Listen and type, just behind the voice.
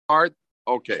start?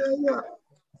 Okay.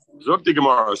 Zok the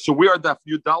Gemara. So we are daf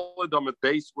Yudalad on the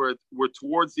base. We're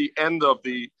towards the end of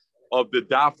the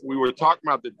daf. We were talking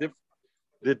about the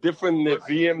different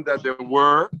neviim that there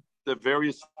were, the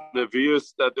various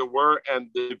nevios that there were, and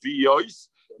the viyos,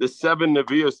 the 7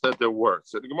 nevios that there were.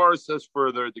 So the Gemara says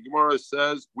further. The Gemara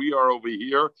says we are over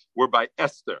here. We're by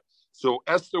Esther. So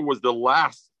Esther was the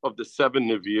last of the 7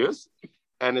 nevios,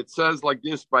 and it says like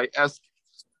this by Esther.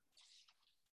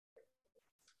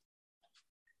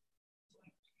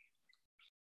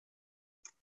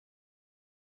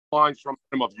 Lines from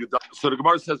him of Yudah. So the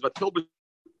Gemara says, "Vatilba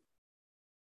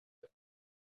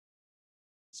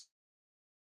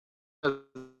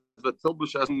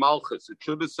has Malchus." It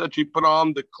should have said she put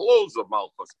on the clothes of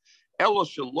Malchus. Elo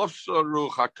shelofsha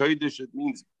ruach hakodesh. It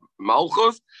means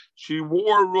Malchus. She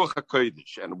wore ruach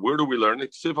hakodesh. And where do we learn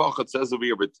it? Ksiv it says over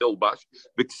here Vatilbash.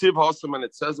 Ksiv hasam, and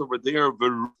it says over there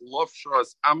Velofsha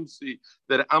as Amsi,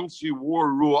 that Amsi wore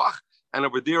ruach. And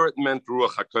over there it meant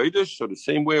Ruach HaKodesh. So the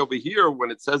same way over here,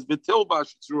 when it says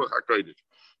Vitilbash, it's Ruach HaKodesh.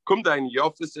 Kumda in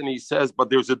Yofis, and he says, but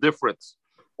there's a difference.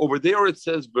 Over there it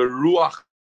says Veruach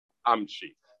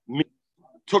Amshi.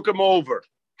 Took him over.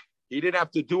 He didn't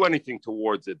have to do anything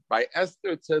towards it. By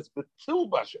Esther, it says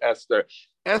Vitilbash Esther.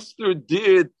 Esther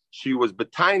did, she was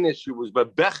Betainish, she was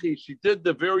Bebechi, she did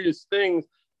the various things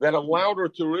that allowed her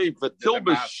to rape.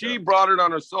 Vitilbash, she brought it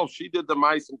on herself. She did the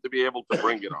meisim to be able to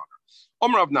bring it on her.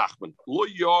 Rav Nachman, lo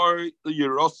yar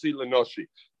yerosi lenoshi.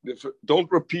 Don't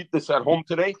repeat this at home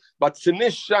today. But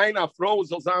sinish shaina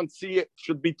frozalzan see it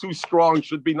should be too strong,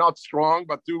 should be not strong,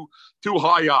 but too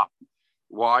high up.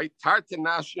 Why?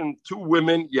 Tartanashin, 2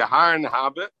 women, Yahar and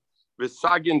Habe,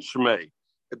 Visagin Shmei.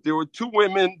 There were 2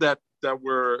 women that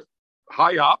were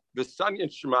high up,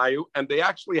 Visagin Shmayu, and they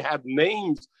actually had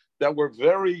names that were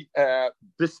very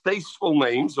distasteful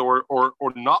names or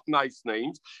not nice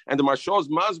names. And the Marshal's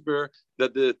Masber,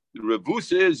 that the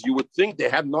Revus is, you would think they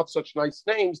had not such nice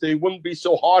names, they wouldn't be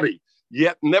so haughty.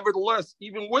 Yet, nevertheless,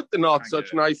 even with the not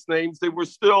such nice names, they were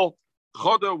still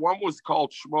Choda. One was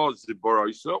called Shma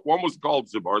Zibarisa, one was called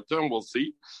Zibarta, and we'll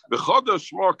see. The Choda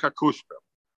Shma Kakushka.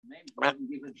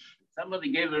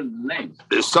 Somebody gave them the names.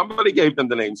 Somebody gave them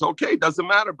the names. Okay, doesn't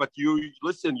matter. But you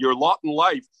listen, your lot in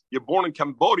life, you're born in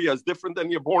Cambodia is different than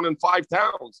you're born in 5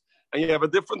 towns. And you have a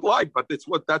different life, but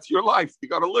that's your life. You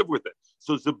got to live with it.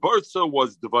 So Zabursa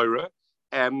was Devira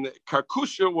and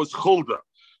Karkusha was Chulda.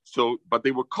 So, but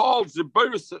they were called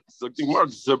Zabursa. So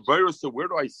Zabursa, where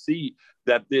do I see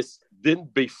that this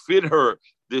didn't befit her,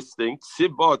 this thing?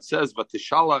 Sibba, it says,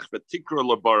 Vatishalach, Vatikra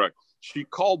Labarak. She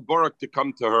called Barak to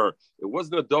come to her. It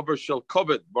wasn't a dover shel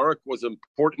kovet. Barak was an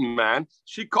important man.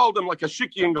 She called him like a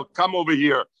shiki, come over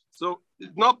here. So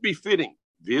it's not befitting.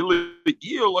 She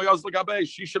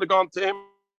should have gone to him.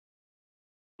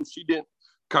 She didn't.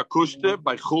 Kakushte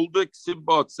by Chuldik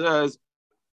Sibbat says,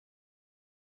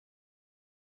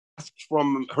 asked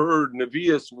from her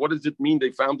Nevias, what does it mean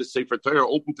they found the Sefer Torah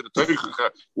open to the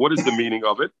Torah? What is the meaning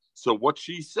of it? So what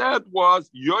she said was,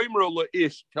 Yoimru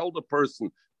La'ish, tell the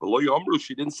person.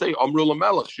 She didn't say Amru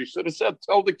Lamelech. She should have said,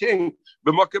 tell the king,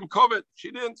 B'makim Kovet.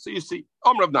 She didn't. So you see,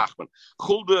 Rav Nachman.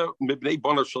 Chulda Mibnei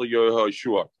Bana Shel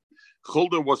Yeshua.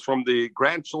 Chulda was from the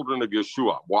grandchildren of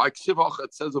Yeshua. Why? Ksiv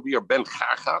it says over here Ben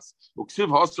Chachas. Ksiv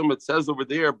Hasam it says over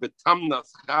there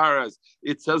Betamnas Charas.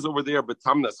 It says over there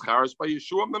Betamnas Charas by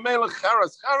Yeshua. Memelech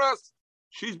Charas.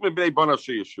 She's Mibnei Bana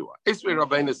Shel Yeshua. Ismei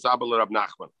Rabbeinu Saba Rav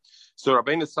Nachman. So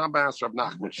Rabbeinu Saba asked Rav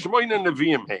Nachman. Shmoina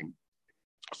Neviim Heim.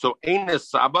 So Ein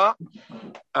Saba,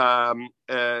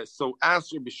 so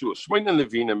Asher B'Shua, Shmoina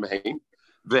Levinim Heim,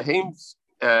 Veheim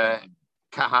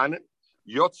Kahanan,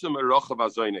 Yotzim Rochav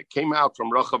Azoyna, came out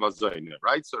from Rochav Azoyna,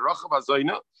 right? So Rochav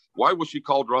Azoyna, why was she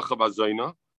called Rochav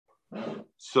Azoyna?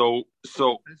 So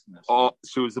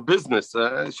she was a business,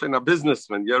 she's a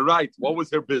businessman. You're right. What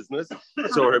was her business?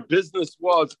 So her business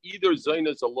was either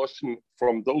Zaina Zaloshim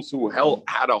from those who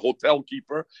had a hotel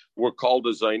keeper were called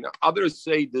a Zaina. Others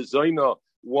say the Zaina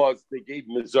was they gave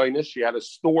mezainis. She had a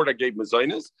store that gave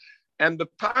mezainis, and the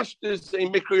pashtus say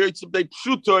mikroyitzav de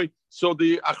pshutoy. So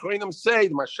the achronim say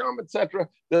the masham etc.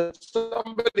 That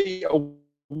somebody a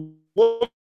woman.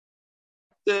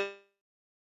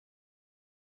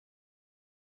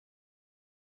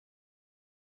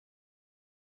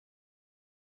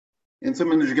 In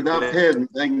zumindest gedacht hören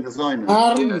wegen der Säune.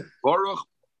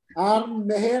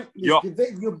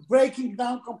 You're breaking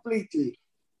down completely.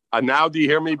 And now do you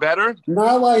hear me better?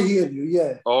 Now I hear you,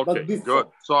 yeah. Okay, good.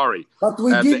 Sorry. But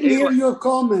we didn't hear your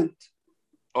comment.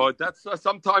 Oh, that's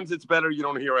sometimes it's better you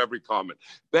don't hear every comment.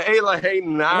 The Elahei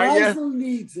Naya. Reisel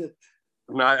needs it.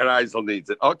 Reisel needs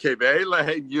it. Okay,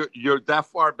 you're that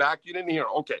far back. You didn't hear.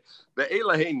 Okay,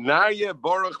 Naya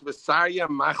Baruch Vesaya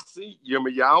Machsi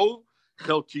Yirmiyahu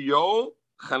Chelkiyo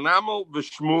Chanamel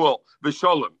V'Shmuel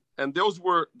V'Sholem, and those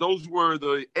were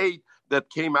the 8 that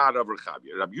came out of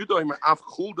Rechavia. Rabbi Yudah Af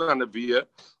Chulda Neviah,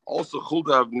 also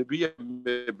Chulda of Neviah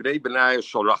Bnei Benaya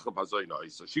Shorachah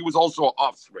Hazoynoi. So she was also an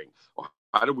offspring.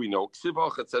 How do we know?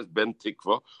 Ksiv it says Ben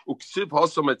Tikva. Uksiv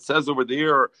Hosom, it says over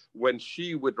there when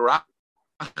she with Rachav,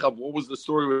 what was the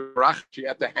story with Rachav? She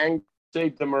had to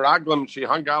save the Meraglim. She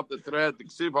hung out the thread. The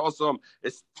Ksiv Hosom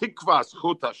is Tikva's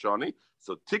Chut Hashani.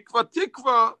 So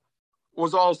Tikva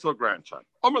was also a grandchild.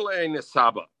 Omelei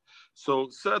Nesaba. So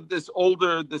said this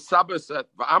older, the Saba said,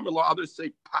 V'amelo, others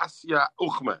say Pasya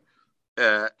Uchme,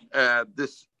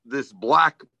 this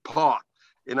black pot.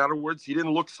 In other words, he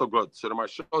didn't look so good. So the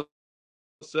Mashal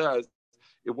says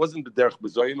it wasn't the Derech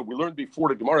B'Zoyin. We learned before,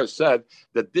 the Gemara said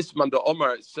that this man, the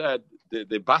Omar said,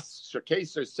 the Bas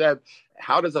Shekeser said,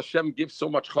 how does Hashem give so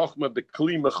much chokhmah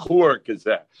b'kli mechur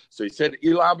kazeh? So he said,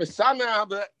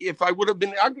 if I would have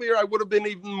been uglier, I would have been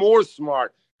even more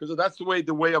smart. Because that's the way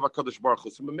of HaKadosh Baruch Hu.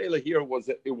 So Mamela here it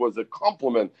was a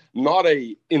compliment, not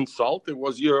a insult. It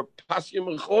was your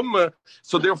pasyim chum.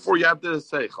 So therefore you have the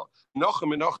seichel.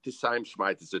 Nochem enoch to Saim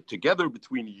Shmaitase. Together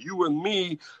between you and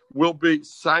me will be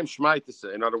Saim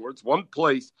Shmaitase. In other words, one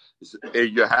place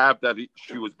you have that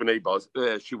she was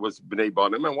Bnei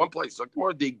Banim, and one place like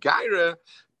more the Gaira.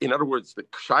 In other words, the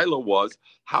Shaila was,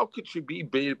 how could she be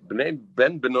Ben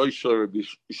Benoy Shel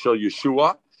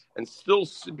Yeshua and still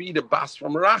be the Bas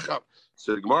from Rachav?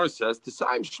 So the Gemara says,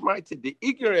 T'sayim Shmaita, the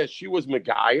Igre, she was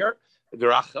Megayer, the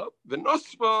Rachav, the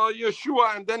Nosva,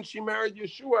 Yeshua, and then she married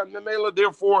Yeshua, and the Mela,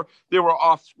 therefore, they were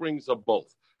offsprings of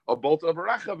both. Of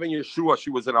Rachav and Yeshua, she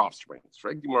was an offspring.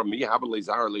 Did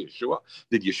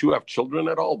Yeshua have children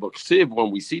at all? But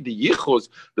when we see the Yichus,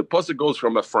 the pasuk goes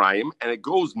from Ephraim, and it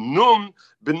goes Num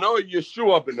B'noi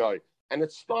Yeshua B'noi. And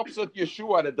it stops at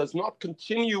Yeshua, and it does not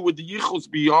continue with the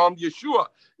Yichus beyond Yeshua.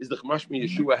 Is the Chmashmi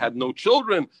Yeshua had no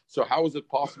children, so how is it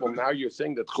possible now you're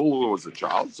saying that Chulu was a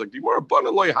child? It's like, you were a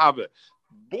Banaloi have it.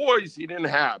 Boys he didn't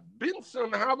have.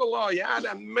 Binson Havala, he had,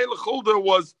 and Melech Hulda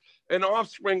was an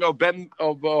offspring of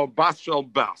Bas Shel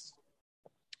Bas.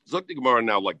 Zok the Gemara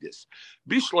now like this.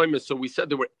 Bishloim, so we said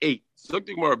there were 8. Zok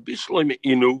the Gemara, Bishloim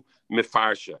Inu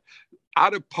Mefarsha.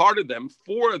 Out of part of them,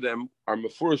 4 of them are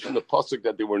mefurish in the pasuk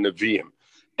that they were neviim.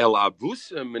 El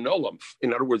avusim minolam.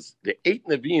 In other words, the 8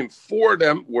 neviim, 4 of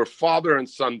them were father and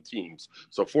son teams.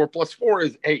 So 4 plus 4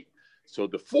 is 8. So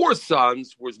the 4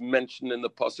 sons was mentioned in the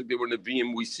pasuk. They were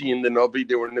neviim. We see in the Navi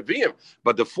they were neviim.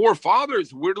 But the 4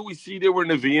 fathers, where do we see they were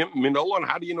neviim? Minolam.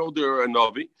 How do you know they're a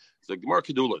Navi? It's like Gemara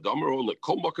Kedula. Damarol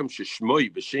kol makam sheshmoi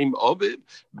b'shem aviv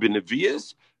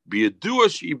b'nevias. B'yadua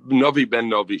Navi ben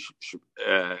Navi,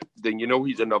 then you know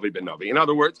he's a Navi ben Navi. In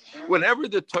other words, whenever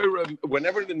the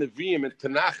Nevi'im in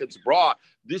Tanakh it's brought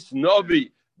this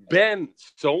Navi ben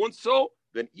so and so,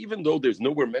 then even though there's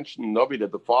nowhere mentioned Navi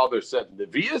that the father said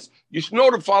Nevi'is, you should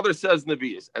know the father says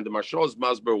Nevi'is. And the Mashal is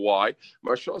Masber, why?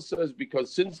 Mashal says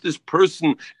because since this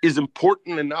person is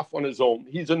important enough on his own,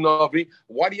 he's a Navi,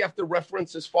 why do you have to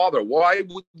reference his father? Why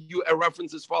would you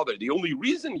reference his father? The only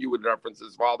reason you would reference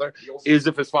his father is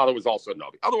if his father was also a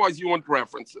Navi. Otherwise, you wouldn't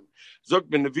reference him. Zok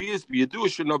ben Nevi'is,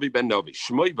 b'yaduah Navi ben Navi.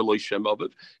 Shmoi v'loi shem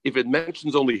aviv. If it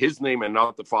mentions only his name and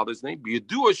not the father's name,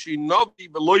 b'yaduah Navi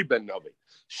v'loi ben Navi.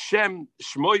 Shem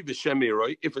Shmoi v'Shem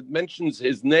Iroi, if it mentions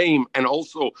his name and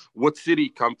also what city he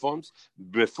comes from,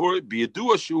 before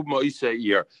B'Yadua Shu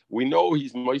Moiseir, we know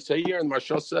he's Moiseir, and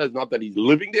Mashal says not that he's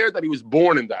living there, that he was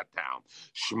born in that town.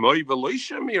 Shmoi v'Loi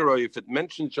Shem Iroi, if it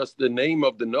mentions just the name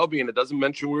of the Navi and it doesn't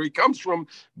mention where he comes from,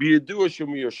 B'Yadua Shu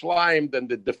Yerushalayim, then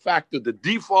the de facto, the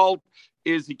default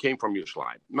is he came from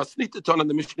Yerushalayim. Masnita ton in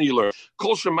the Mishnah you learn.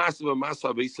 Kol shemasav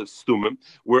masav esav stumim.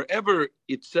 Wherever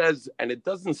it says, and it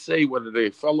doesn't say whether the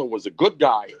fellow was a good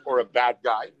guy or a bad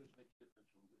guy.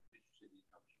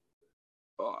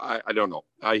 I don't know.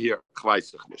 I hear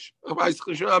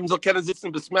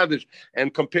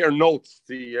and compare notes.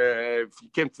 If you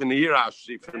can't from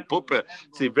Puppe,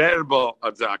 verbo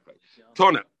exactly.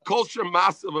 Tona kol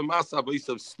shemasav masav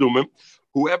esav stumim.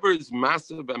 Whoever is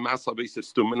massive and massive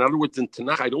stum. In other words, in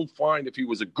Tanakh, I don't find if he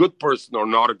was a good person or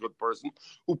not a good person.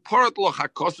 And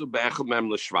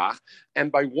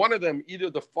by one of them, either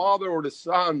the father or the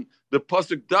son, the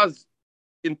pasuk does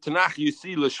in Tanakh. You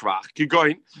see l'shvach. Keep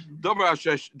going. Dvar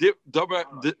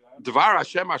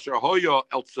Hashem asher hoyo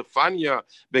el Tzefania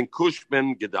ben Kush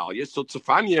ben Gedalia. So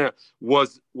Tzefania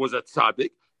was a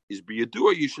tzaddik. Is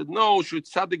biyadua, you should know, should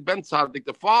tzaddik ben tzaddik.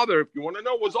 The father, if you want to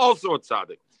know, was also a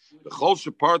tzaddik. The Chol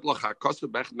Shepart Lachakasa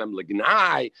Bechdem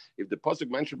Legnai. If the pasuk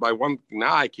mentioned by one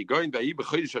Gnai, Kigoin Vayi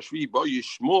B'Chodesh Hashvi Bo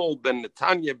Yishmol ben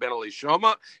Netanya ben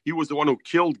Elishama, he was the one who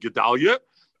killed Gedalia.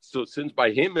 So since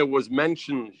by him it was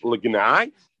mentioned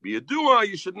Legnai, B'Yadua,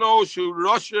 you should know Shu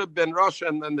Rasha ben Rasha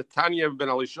and then Netanya ben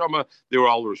Elishama, they were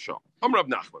all Rasha. Rav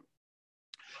Nachman.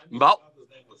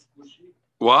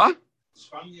 What?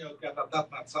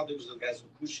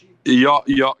 Ja,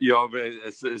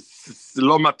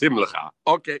 lo matim lecha.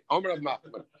 Okay, Rav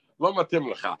Nachman. Lo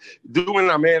matim lecha. Do in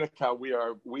America, we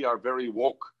are very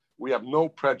woke. We have no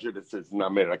prejudices in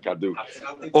America, do.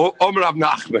 Rav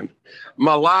Nachman.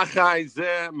 Malachai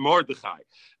ze Mordechai.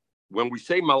 When we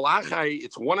say Malachai,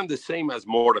 it's one and the same as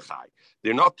Mordechai.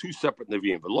 They're not two separate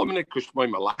Nevi'im.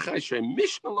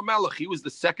 He was the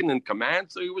second in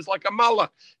command, so he was like a Malach.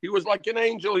 He was like an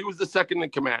angel. He was the second in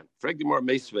command. Baruch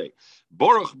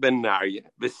ben Narya,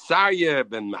 Vesarya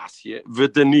ben Masya,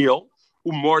 V'Daniel,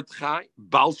 Mordechai,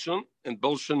 Balshan, and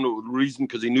Balshan, the reason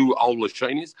because he knew all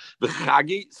Lashonis,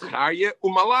 V'Chagi, Zcharia,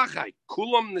 Malachai,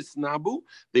 Kulam Nisnabu,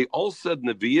 they all said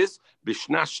Nevi'is,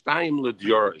 B'Shna Shtayim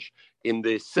L'Diorish. In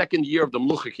the second year of the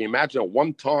Mlucha, can you imagine at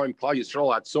one time Klal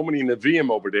Yisrael had so many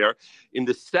Nevi'im over there? In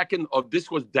the second of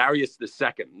this was Darius the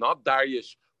second, not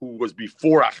Darius who was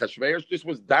before Achashverosh. This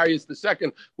was Darius the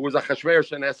second, who was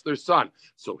Achashverosh and Esther's son.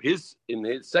 So in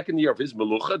his second year of his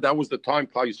Mlucha, that was the time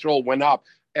Klal Yisrael went up.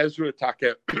 Ezra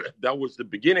Taka, that was the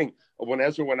beginning of when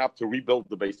Ezra went up to rebuild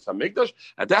the Beis Hamikdash.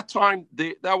 At that time,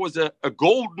 that was a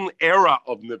golden era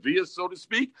of Nevi'ah, so to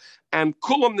speak, and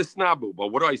Kulam Nisnabu. But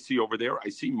what do I see over there? I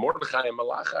see Mordechai and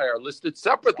Malachai are listed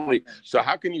separately. So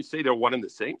how can you say they're one and the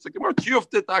same? It's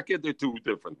like they're two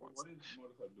different ones.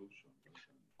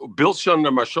 Bilshan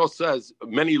Mashal says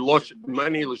many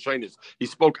Lashonis. He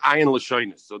spoke Ayin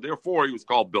Lashonis, so therefore he was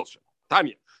called Bilshan.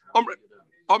 Tanya,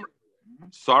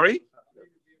 sorry.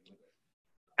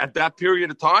 At that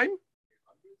period of time?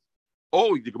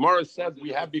 Oh, the Gemara said we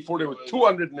had before there were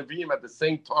 200 Nevi'im at the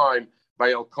same time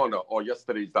by Elkanah, or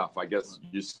yesterday's daf. I guess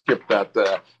you skipped that.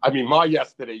 My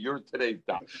yesterday, your today's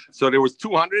daf. So there was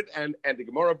 200, and the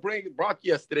Gemara brought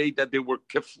yesterday that they were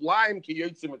keflaim ki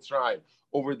yotzei Mitzrayim.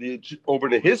 Over the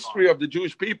history of the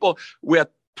Jewish people, we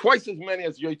had twice as many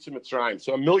as Yotzei Mitzrayim.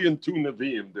 So 1,000,002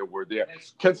 Nevi'im there were there.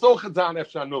 Kensol Chazan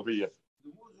Efshan Noviyah.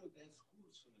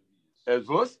 As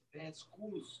was? That's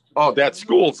schools. Oh, that's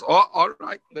schools. Oh, all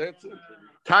right. That's it.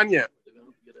 Tanya.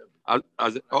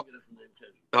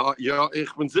 Ja,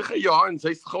 ich bin sicher, ja, und sie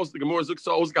ist die Gemüse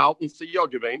so ausgehalten, sie ja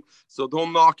gewesen. So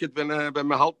don't knock it, wenn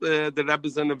man halt der Rebbe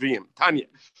sind Nevi'im. Tanya.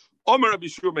 Omer Rabbi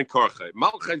Shua ben Korchai.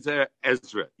 Malchai is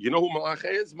Ezra. You know who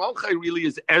Malchai is? Malchai really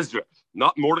is Ezra.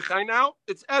 Not Mordechai now,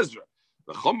 it's Ezra.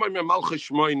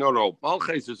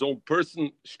 Malchai is his own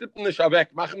person. Stippen nicht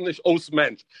weg, mach him nicht aus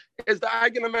Mensch. He's the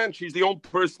eigene Mensch. He's the own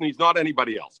person. He's not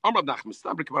anybody else. Why? The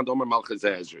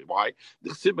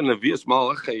Chsib in Nevi'as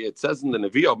Malchai, it says in the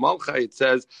Nevi of Malchai, it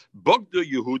says, Bogda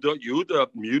Yehuda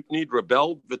mutinied,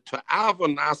 rebelled, v'ta'ava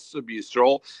nasa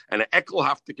b'Yisrael, and an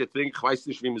ekelhaftige thing, ich weiß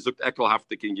nicht, wie man sagt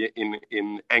ekelhaftig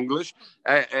in English,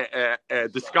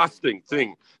 disgusting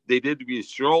thing. They did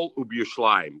b'Yisrael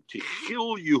u'b'Yushalayim.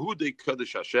 Tichil Yehuda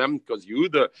Kadosh Hashem, because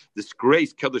Yehuda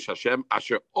disgraced Kadosh Hashem,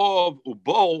 Asher Ov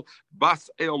Ubol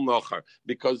Bas El Nocher,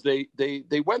 because they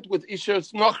went with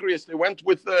Ishas Nochrius, they went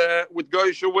with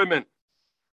Goyish women.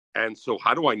 And so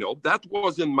how do I know? That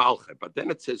was in Malchai, but then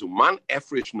it says Uman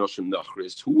Efresh Noshim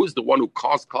Nochrius, who was the one who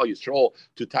caused Klal Yisrael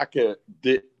to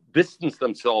distance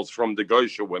themselves from the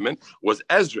Goyish women, was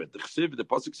Ezra. The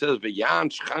pasuk says, "V'yan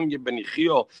Shchanya ben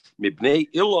Yechiel mibnei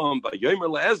Ilam v'yomer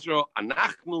leEzra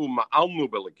anachnu ma'alnu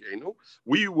b'lekeinu."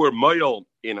 We were male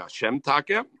in Hashem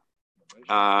Taka.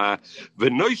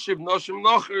 V'noishiv noshim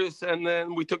nochris, and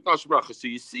then we took noshim brachas. So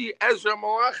you see, Ezra and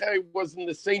Malachai was in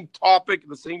the same topic at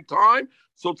the same time,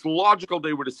 so it's logical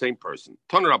they were the same person.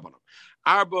 Tan Rabbanan.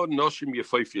 Arba noshim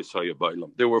yefayfiyas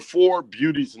hayabaylam. There were 4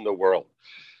 beauties in the world.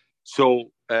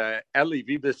 So, Eli,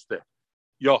 wie bist du?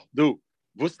 Ja, du.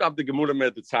 Wusste ab der Gemüse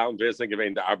mit der Zahlen, wer sind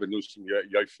gewähnt, der Arbe Nuschen,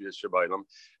 Jöffies, Shabbalam.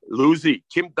 Lucy,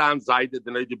 Kim Dan Seite,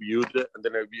 the Neide Beauty, and the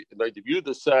Neide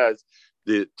Beauty says,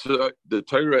 the Torah,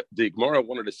 the Gemara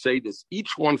wanted to say this,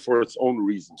 each one for its own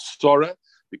reason. Sorah,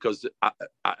 because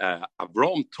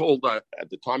Avram told at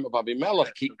the time of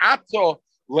Abimelech, Ki ato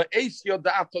le'es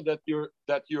yodato,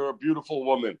 that you're a beautiful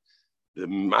woman. The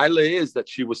Maila is that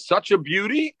she was such a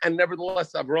beauty, and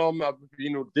nevertheless, Avram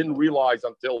Avinu didn't realize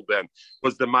until then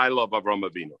was the Maila of Avram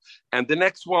Avinu. And the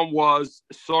next one was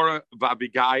Sora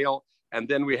Abigail, and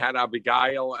then we had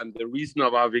Abigail, and the reason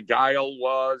of Abigail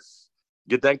was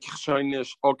Gedenk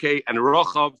Chshonish, okay, and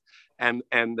Rochav, and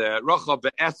Rachav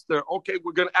Esther. Okay,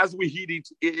 we're gonna, as we heed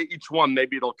each one,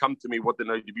 maybe it'll come to me what the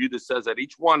Noda B'Yehuda says at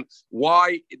each one.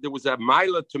 Why there was a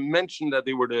mila to mention that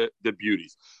they were the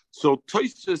beauties. So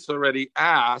Tosfos already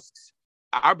asks,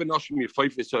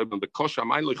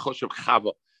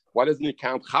 why doesn't he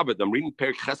count Chava? I'm reading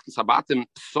Perek Cheskes Habatim,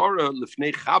 Sora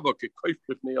lifnei Chava kekoif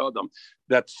lifnei Adam.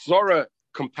 That Sora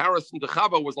comparison to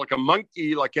Chava was like a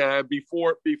monkey, like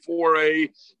before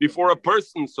a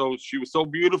person. So she was so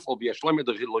beautiful.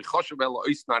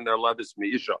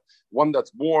 One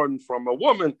that's born from a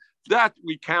woman, that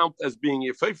we count as being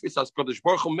Yefefis as Kodesh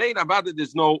Baruch Hu made about it.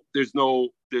 There's no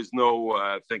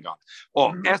thing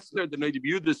on. Esther, the Noda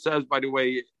B'Yehuda says, by the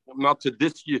way, not to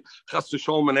diss you, Chas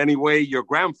Sholem in any way, your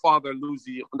grandfather,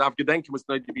 Luzi, and Avgedenkim was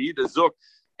Noda B'Yehuda Zuk.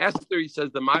 Esther, he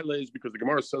says, the Mila is because the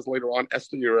Gemara says later on,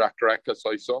 Esther, you're a Akareka,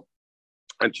 so I saw,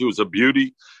 and she was a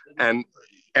beauty, and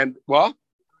well,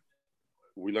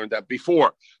 we learned that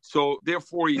before. So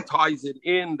therefore, he ties it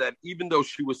in that even though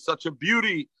she was such a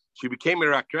beauty, she became a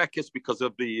Rakrekes because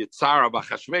of the Tsar of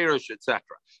Achashverosh, etc.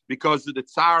 Because of the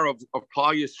Tsar of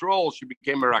Klal Yisrael, she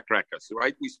became a Rakrekes,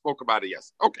 right? We spoke about it,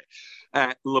 yes. Okay.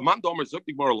 Leman Domer,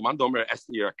 Zukti Gemara, Leman Domer,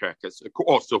 Esther Rakrekes.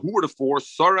 Oh, so who were the four?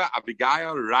 Sarah,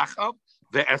 Abigail, Rachav,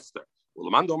 the Esther. Well,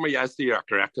 Leman Domer, Esther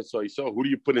Rakrekes. So who do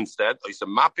you put instead? I said,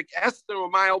 Mapik Esther,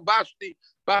 Umayel Bashti.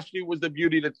 Bashti was the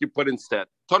beauty that you put instead.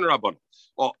 Ton Rabban.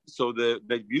 Oh, so the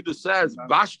Yehuda says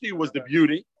Bashti was the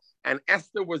beauty, and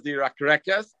Esther was the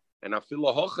Rakrekes. And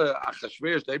Afila Hocha,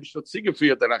 Achashverosh, the Eibishter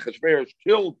Tzigefir, that Achashverosh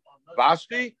killed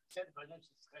Vashti,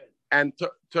 and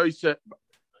Toisa.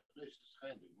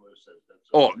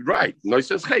 Oh, right. No, he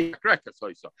says, hey, correct.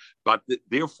 But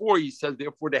therefore, he says,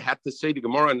 therefore, they had to say the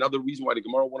Gemara. Another reason why the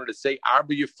Gemara wanted to say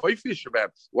Arba Yefeifish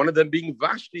about one of them being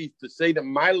Vashti, to say the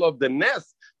mile of the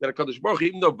nest that HaKadosh Baruch Hu,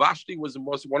 even though Vashti was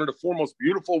one of the four most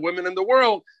beautiful women in the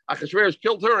world, Achashverosh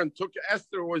killed her and took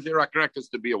Esther, who was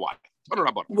Irakrekas, to be a wife. What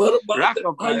about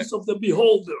the eyes of the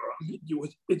beholder?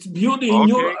 It's beauty in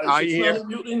your eyes. It's not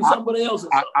beauty in somebody else's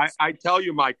eyes. I tell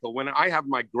you, Michael, when I have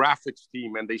my graphics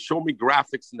team and they show me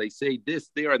graphics and they say this,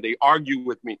 there, and they argue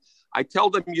with me, I tell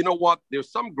them, you know what?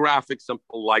 There's some graphics, some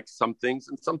people like some things,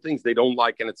 and some things they don't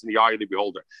like, and it's in the eye of the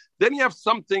beholder. Then you have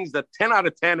some things that 10 out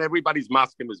of 10, everybody's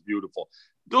masking is beautiful.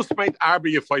 Those made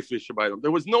Arbi Yefeifish about them.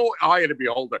 There was no eye of the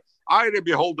beholder. Eye of the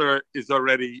beholder is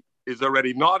already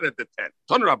not at the 10.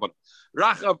 Ton Rabban.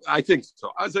 Rachav, I think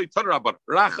so. I say Ton Rabban.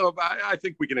 Rachav, I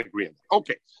think we can agree on that.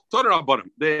 Okay. Ton Rabban.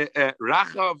 The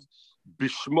Rachav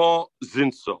Bishmo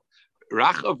Zinso.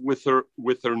 Rachav with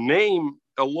her name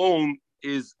alone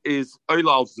is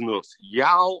Eilal Znus.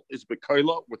 Yal is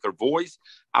Bekoila with her voice.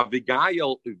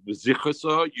 Avigail is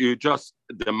Zichasa. You just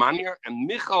the manner, and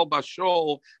Michal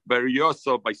Bashol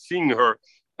Berioso by seeing her.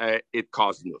 It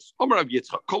caused news. Whoever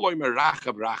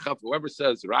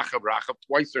says Rachav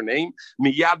twice her name,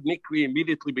 Miyad Nikri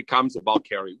immediately becomes a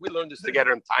Balkari. We learned this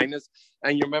together in Tainus,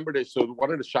 and you remember this. So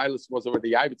one of the shilas was over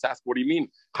the Yavitz asked, "What do you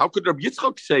mean? How could Rabbi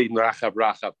Yitzchak say Rachav?"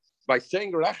 By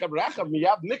saying Rachav,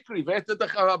 Miyad Nikri,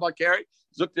 Balkari.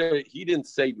 He didn't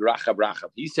say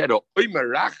Rachav. He said Oimer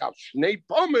Rachav Shnei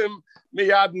Pomim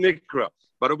Miyad Nikra.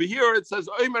 But over here it says,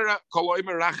 I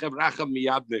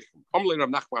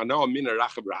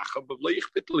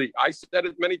said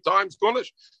it many times, when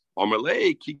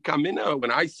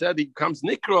I said he comes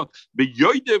Nikra,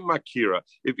 Makira.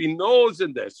 If he knows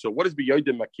in this, so what is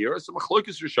B'yodim Makira?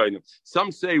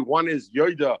 Some say one is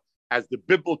Yoda as the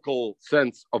biblical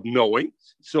sense of knowing,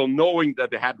 so knowing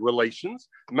that they had relations.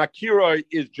 Makira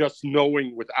is just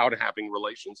knowing without having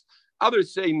relations.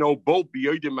 Others say no, both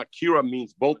B'yodim Makira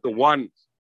means both the one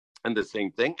and the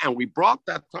same thing. And we brought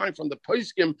that time from the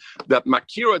Poskim that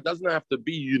Makira doesn't have to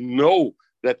be you know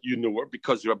that you knew her,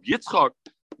 because Rabbi Yitzchak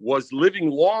was living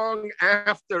long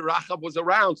after Rachav was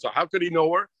around. So how could he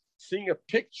know her? Seeing a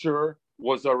picture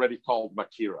was already called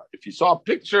Makira. If you saw a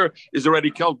picture, is already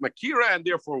called Makira, and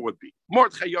therefore would be.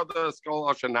 What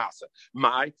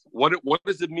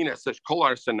does it mean? It says Kol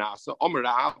Arsanasa,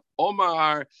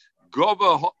 Omar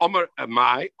Gova Omar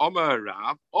Amai, Omar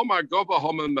Rav, Omar Gova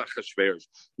Haman Achashverosh.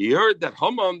 He heard that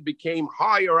Haman became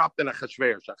higher up than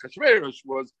Achashverosh. Achashverosh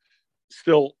was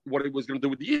still what he was going to do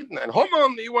with the Eden. And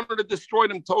Haman, he wanted to destroy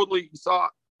them totally. He saw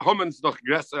Haman's noch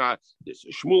gressa. This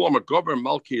Shmuel Omar Gover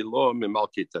Malki Elohim and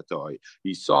Malki Tatoi.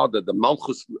 He saw that the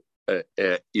Malchus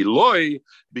Eloi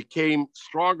became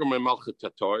stronger than Malchus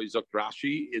Tatoi. Zok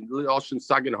Rashi in Loshin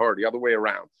Sagan Har, the other way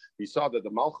around. He saw that the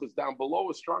Malchus down below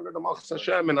is stronger than Malchus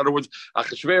Hashem. In other words,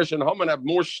 Achashverosh and Haman have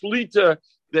more shlita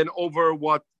than over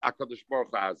what HaKadosh Baruch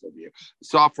Hu has over here.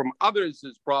 So from others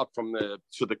is brought from the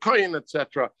Kohen,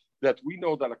 etc., that we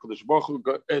know that a Kodesh Baruch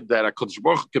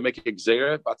Hu can make a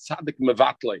Gzeira, but Tzaddik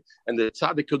mevatle, and the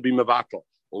Tzaddik could be mevatel.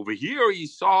 Over here, he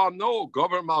saw no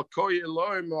Gover Malkoy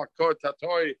Elohim Malkoy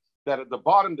Tatoi, that at the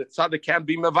bottom the Tzaddik can't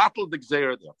be mevatel the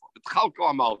Gzeira. Therefore, it's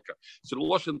Chalkal Amalka. So the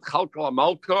Lashon Chalkal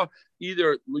Amalka,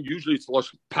 either usually it's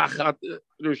Lashon Pachat,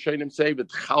 Rishonim say with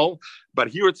Chal, but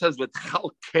here it says that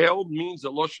Chalkel means a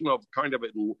Lashon of kind of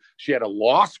she had a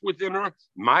loss within her.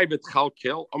 My bet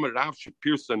Chalkel Amar Rav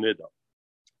Shapir Sanida,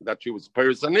 that she was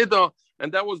Perisanida,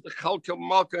 and that was the Chalkel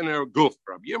Malka in her goof.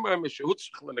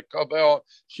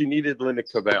 She needed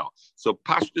Linakavel. So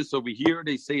Pashtus over here,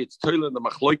 they say it's Toilet the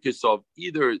Machloikis of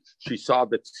either she saw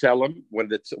the Tselem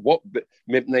when it's what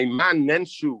man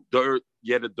Nenshu der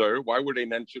yet a der. Why were they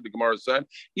Nenshu? The Gemara said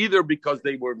either because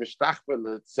they were Mishtach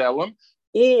the Tselem,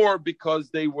 or because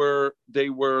they were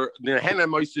from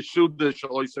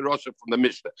the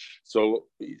Mishnah. So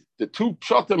the two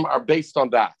pshatim are based on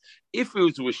that. If it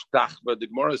was wishtach, but the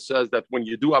Gemara says that when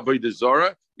you do avodah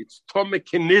zarah, it's tomik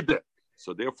nida.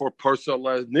 So therefore, parsa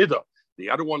nida. The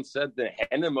other one said the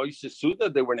henna moishe suda,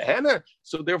 they were in henna.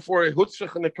 So therefore,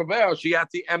 hutzach in the kavel, she had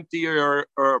to empty her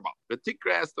herba. The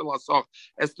tikra Esther Lasach,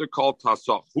 Esther called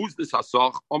Hasach. Who's this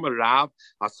Hasach? Omer Rav,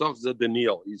 Hasach is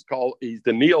Daniel.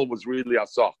 Daniel was really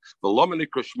Hasach. The Lomanik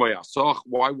Rishmay Hasach,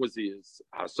 why was he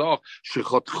Hasach?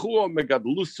 Shechatchua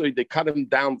megadlusoi, they cut him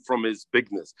down from his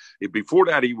bigness. Before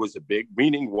that, he was a big,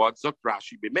 meaning what? Zok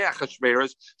Rashi, B'meach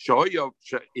HaShveres,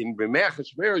 in B'meach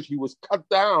HaShveres, he was cut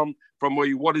down from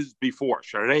what is before.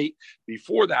 Sharei,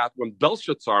 before that, when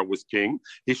Belshazzar was king,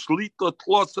 his Shlita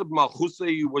Tlosab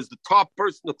Malchusei was the top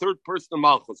person, the third person of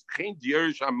Malchus. Chen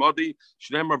Dierish Amadi,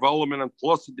 Shnemer Voloman and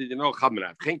Tlosab did you know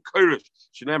Chadmanat. Chen Kurish,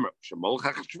 Shnemer, Shemol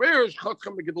Chachshverish,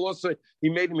 Chacham Megidlosei. He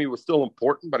made him, he was still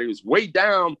important, but he was way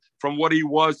down from what he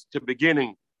was to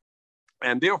beginning.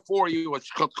 And therefore, he was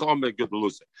Chacham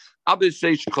Megidlosei. Others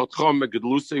say Chacham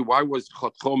Megidlosei. Why was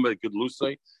Chacham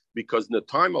Megidlosei? Because in the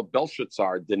time of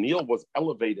Belshazzar, Daniel was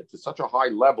elevated to such a high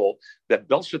level that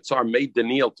Belshazzar made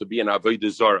Daniel to be an Avodah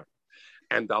Zarah.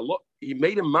 And Allah, he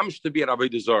made him mamish to be an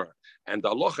Avodah Zarah. And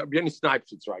Allah, Rabbeinu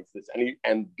Snipes writes this.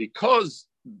 And because,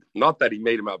 not that he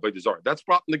made him Avodah Zarah, that's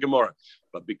brought in the Gemara,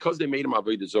 but because they made him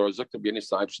Avodah Zarah, Zok Rabbeinu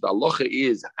Snipes, the Allah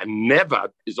is, and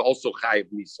never is also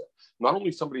Chayiv Misa. Not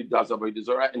only somebody does Avodah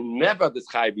Zarah, and never does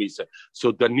Chayiv Misa.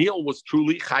 So Daniel was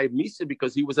truly Chayiv Misa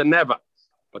because he was a never.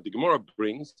 But the Gemara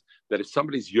brings that if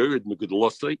somebody's Yerid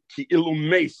Megidlosei, ki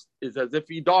ilumes is as if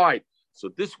he died. So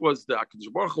this was the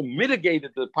HaKadosh Baruch Hu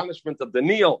mitigated the punishment of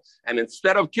Daniel, and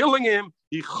instead of killing him,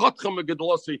 he Chotcha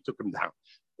Megidlosei took him down.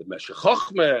 The Meshech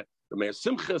Chochmeh, the Meir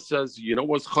Simcha says, you know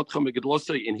what's Chotcha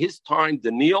Megidlosei? In his time,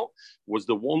 Daniel was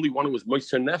the only one who was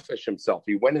Moser Nefesh himself.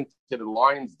 He went into the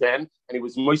lion's den, and he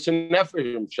was Moser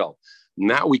Nefesh himself.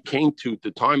 Now we came to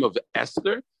the time of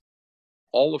Esther.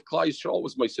 All of Klal Yisrael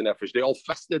was Moser Nefesh. They all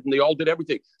fasted and they all did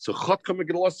everything. So Chotcha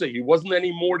Megidlosei, he wasn't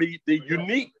anymore the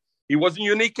unique. He wasn't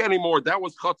unique anymore. That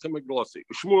was Chotcha Megidlosei.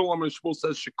 Shmuel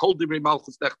says Shekol Divrei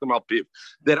Malchus Nechtam Al Piv.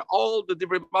 That all the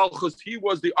Divrei Malchus, he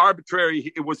was the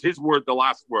arbitrary. It was his word, the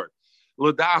last word.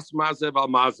 Ladas Mazev Al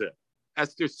Mazev.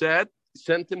 Esther said,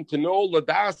 sent him to know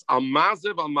Ladas Al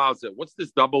Mazev Al Mazev. What's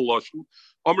this double lashon?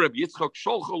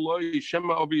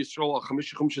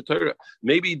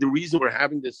 Maybe the reason we're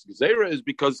having this Gezerah is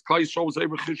because Klal Yisrael was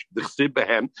able to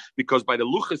behem, because by the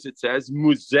Luchas it says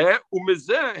Muzeh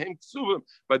u'mezeh hem ksuvim.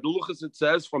 By the Luchas it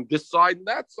says from this side and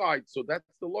that side. So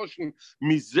that's the lashon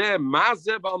Mizeh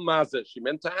Mazeh Bal Mazeh. She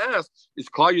meant to ask, is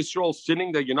Klal Yisrael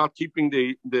sinning that you're not keeping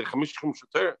the Chamish Chum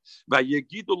Shater?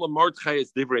 Vayagidu LaMordechai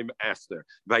is Divrei Esther.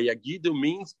 Vayagidu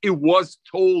means it was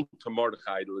told to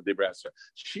Mordechai to Divrei Esther.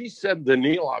 She said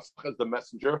the as the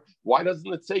messenger. Why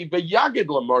doesn't it say Vayagid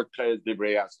LaMordechai as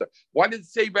Divrei Esther? Why did it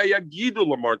say Vayagidu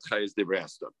LaMordechai as Divrei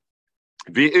Esther?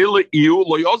 He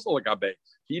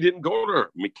didn't go to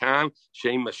her. Mikan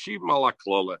Shem Mashiv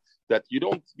Malaklala. That you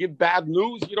don't give bad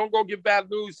news, you don't go give bad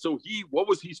news. So what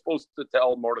was he supposed to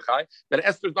tell Mordechai? That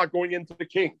Esther's not going into the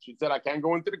king. She said, I can't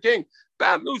go into the king.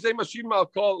 Bad news, Mashiv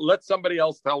Malakal. Let somebody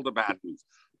else tell the bad news.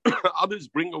 Others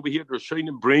bring over here, the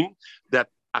Rishonim bring that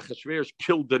Achashverosh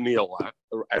killed Daniel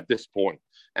at this point,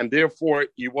 and therefore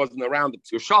he wasn't around.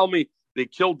 It's Yerushalmi, they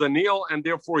killed Daniel, and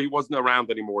therefore he wasn't around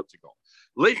anymore to go.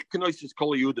 Lech Kenosis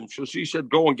Kol Yudim, so she said,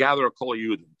 go and gather a Kol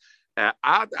Yudim.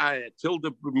 Till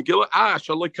the Megillah,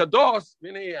 Shaloi Kados,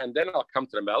 and then I'll come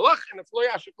to the Melech, and if Lo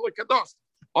Shaloi Kados.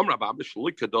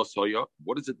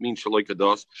 What does it mean, Shaloi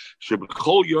Kados?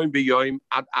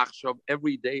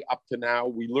 Every day up to now,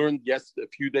 we learned a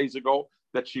few days ago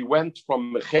that she went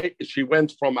from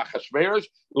Achashverosh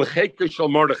l'cheker shel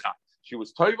Mordechai. She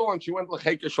was toivel and she went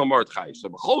l'cheika shel Mordechai. So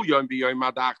b'chol yom b'yom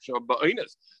adachshav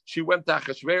ba'onis. She went to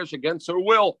Achashverosh against her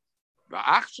will.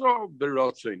 Now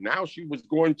she was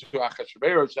going to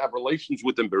Achashverosh to have relations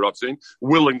with him, Berotzin,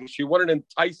 willingly. She wanted to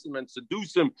entice him and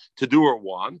seduce him to do her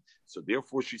one. So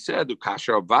therefore she said,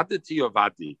 Ukasha avadati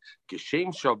avadi,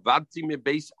 Kishem shavadti me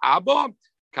beis abba,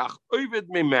 kach ovid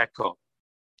me meka.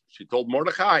 She told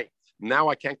Mordechai, now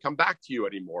I can't come back to you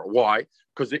anymore. Why?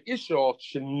 Because the Isha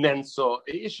shenensa,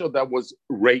 a Isha that was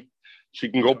raped, she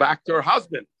can go back to her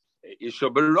husband. Isha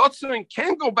Berotzin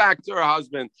can go back to her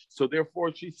husband. So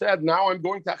therefore she said, now I'm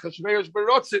going to Achashverosh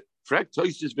Berotzin. Frek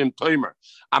Toisis Vim Toimer.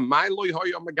 Amayloi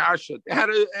Hoya Magasha. They had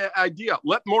an idea.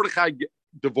 Let Mordechai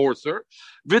divorce her.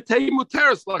 Vitei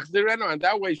Muteris Lachzireno. And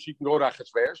that way she can go to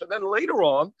Achashverosh. And then later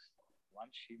on,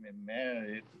 once she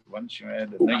married,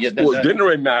 didn't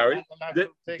remarry.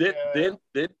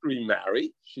 Didn't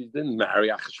remarry. She didn't marry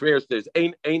Achashverosh. There's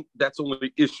ain't that's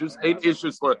only issues. Ain't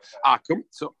issues for Akum.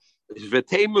 So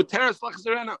Vitei Muteris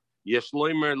Lachzireno.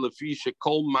 Yeshloimer Lefisha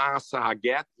Kol Masa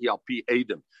Haget Yalpi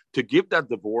Adam. To give that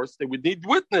divorce, they would need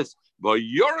witness. But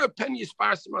your opinion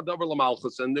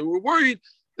and they were worried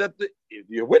that if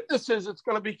your witnesses, it's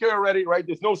going to be clear already, right?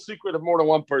 There's no secret if more than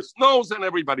one person knows, and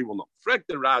everybody will know. Frek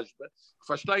the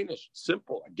Rajba,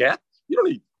 simple. A get, you don't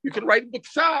need. You can write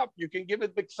Biksav. You can give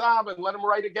it Biksav and let him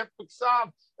write a get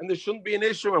Biksav, and there shouldn't be an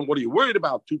issue. And what are you worried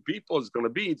about? Two people is going to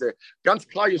be the Gans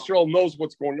Klal Yisrael knows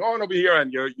what's going on over here,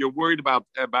 and you're worried about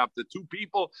the two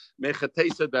people.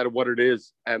 Mechatesa that what it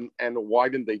is, and why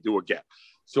didn't they do a get?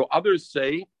 So others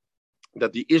say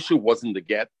that the issue wasn't the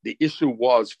get. The issue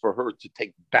was for her to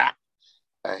take back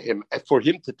for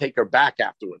him to take her back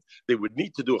afterwards. They would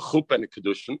need to do a chuppah and a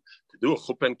kedushin. To do a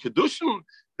chuppah and kedushin,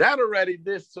 that already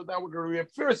so that would be a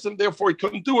first, and therefore he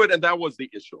couldn't do it, and that was the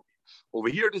issue. Over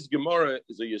here, this Gemara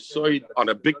is a yesoid on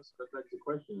a big. That's the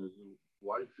question: is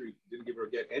why she didn't give her a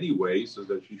get anyway, so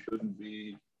that she shouldn't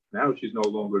be. Now she's no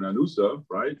longer an anusa,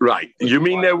 right? Right. You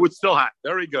mean they would still have?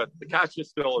 Very good. The cash is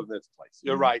still in this place.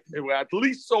 You're right. It was at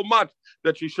least so much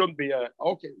that she shouldn't be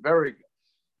okay. Very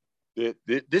good.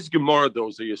 This Gemara, though,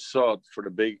 is a yesod for the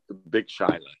big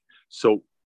shaila. So,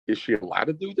 is she allowed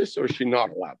to do this, or is she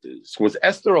not allowed to do this? Was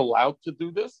Esther allowed to do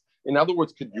this? In other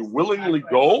words, could you willingly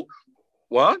go?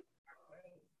 What?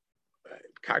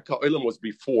 Karka Olam was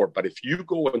before, but if you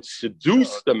go and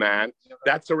seduce the man,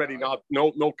 that's already not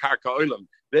no Karka Olam.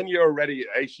 Then you're already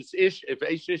Eishes Ish. If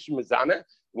Eishes Ish Mizana,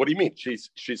 what do you mean? She's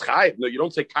chayiv. No, you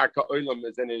don't say Karka Olam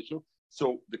is an issue.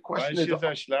 So the question is,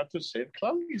 allowed to say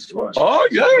oh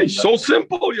yeah, it's so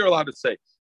simple. You're allowed to say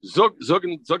Zog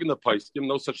in the Paiskim,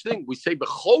 no such thing. We say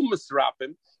b'chol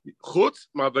misrapim chutz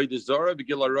ma'avedizara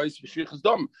v'gil arois v'shrichas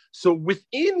dam. So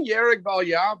within Yerek Val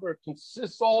Yaver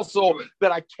consists also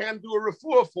that I can't do a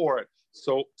refuah for it.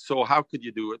 So how could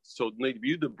you do it? So Neiv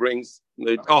Yehuda brings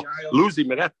Luzi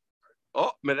Meret.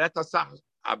 Oh, Mereta Sach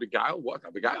Abigail. What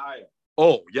Abigail?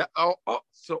 Oh yeah. Oh.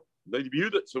 So Neiv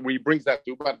Yehuda. So he brings that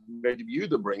too. But Neiv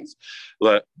Yehuda brings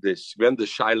this when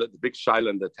the big shaila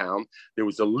in the town. There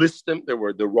was a listim. There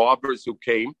were the robbers who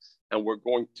came and were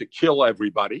going to kill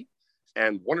everybody.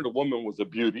 And one of the women was a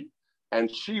beauty, and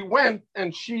she went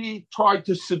and she tried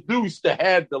to seduce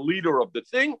the leader of the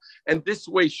thing, and this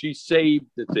way she saved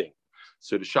the thing.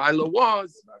 So the shaila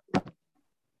was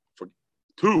for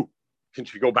two. Can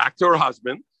she go back to her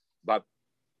husband? But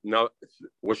no,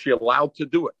 was she allowed to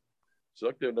do it?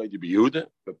 So they're going to be Yehuda,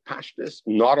 but Pashtus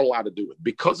not allowed to do it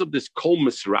because of this kol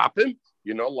misrapim.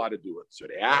 You're not allowed to do it. So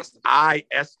they asked,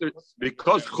 Esther,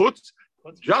 because chutz,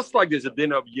 just like there's a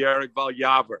din of Yerek Val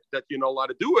Yaver that you're not allowed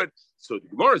to do it. So the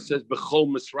Gemara says, b'chol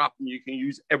misrapim, you can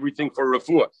use everything for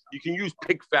refuah. You can use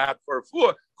pig fat for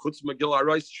refuah. Chutz Megillah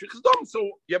Reis Shrichas Dam.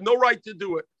 So you have no right to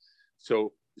do it.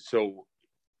 So.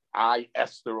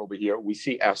 Esther over here, we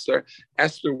see Esther.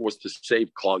 Esther was to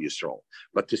save Klal Yisrael,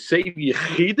 but to save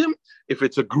Yechidim, if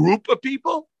it's a group of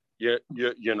people, you're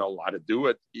not allowed to do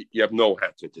it. You have no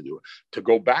heter to do it. To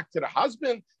go back to the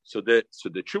husband, so the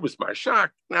Chuvas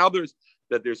Marshak. Now there's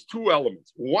two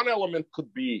elements. One element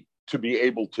could be to be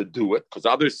able to do it, because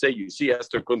others say you see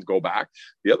Esther couldn't go back.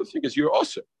 The other thing is you're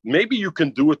also maybe you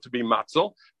can do it to be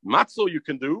matzel. Matzel you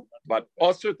can do, but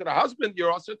also to the husband,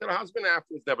 you're also to the husband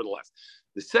afterwards. Nevertheless,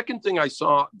 the second thing I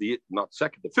saw, the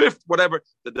fifth, whatever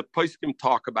that the Poskim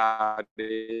talk about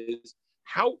is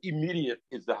how immediate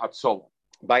is the Hatzalah.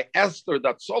 By Esther,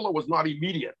 that Hatzalah was not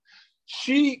immediate.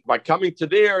 She, by coming to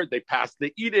there, they passed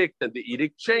the edict, and the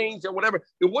edict changed, and whatever.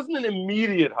 It wasn't an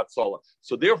immediate Hatzalah.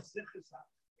 So therefore,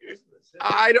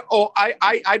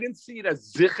 I didn't see it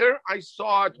as zicher. I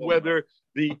saw it whether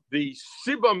the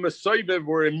siba mesayvev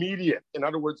were immediate. In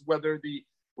other words, whether the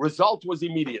result was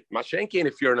immediate. Mashenkin,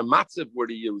 if you're in a matzav where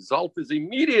the result is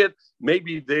immediate,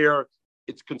 maybe there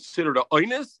it's considered a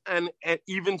oinus, and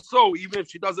even so, even if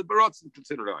she does it barutz, it's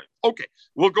considered a oinus. Okay,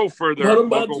 we'll go further. What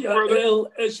about Yael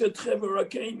Eshet Chaver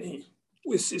Hakeni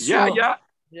with Sisera?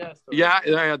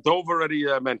 Yeah. Dov already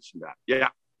mentioned that. Yeah.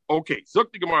 Okay.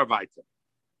 Zuk the Gemara weiter.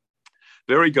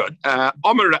 Very good.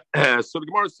 So the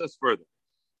Gemara says further.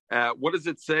 What does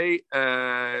it say?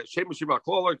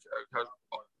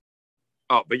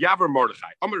 V'yaver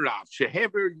Mordechai. Amar Rav,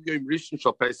 shehever yom rishon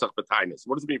shel Pesach b'tainis.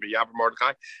 What does it mean, v'yaver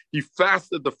Mordechai? He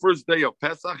fasted the first day of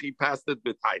Pesach. He fasted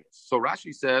b'tainis. So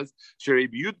Rashi says, Sherei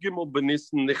b'yud gimel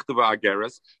b'Nisan nichtava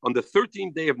ageres. On the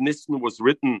 13th day of Nisan was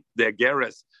written the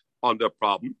ageres on the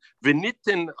problem.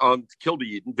 V'nitin on kill the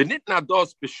Yidden. V'nitin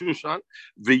ados b'Shushan.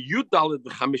 V'yudalid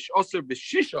v'chamish oser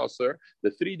b'shish oser.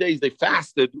 The 3 days they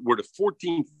fasted were the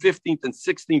 14th, 15th, and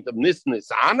 16th of Nisan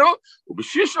Nisano.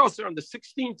 B'shish oser on the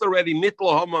 16th already.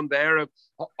 Nitl Haman the Arab.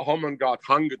 Haman got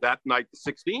hung that night, the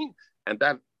 16th, and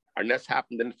that our nest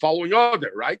happened in the following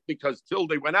order, right? Because till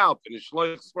they went out and the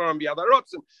shloich swarm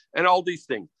b'yadarotzim and all these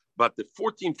things. But the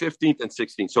 14th, 15th, and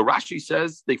 16th. So Rashi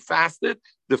says they fasted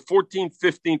the 14th,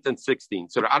 15th, and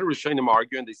 16th. So the other Rishonim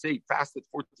argue, and they say he fasted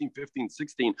 14, 15,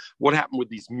 16. What happened with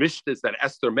these mishtas that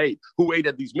Esther made? Who ate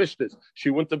at these mishtas? She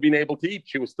wouldn't have been able to eat.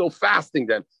 She was still fasting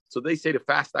then. So they say the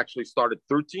fast actually started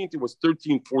 13th. It was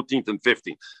 13th, 14th, and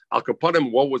 15th. Al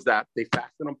Kapanim, what was that? They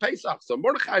fasted on Pesach. So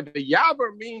Mordechai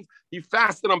V'yaver means he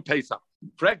fasted on Pesach.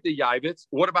 Frek the Yavitz,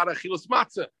 what about Achilas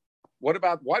Matzah? Why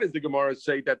does the Gemara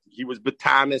say that he was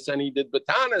betanis and he did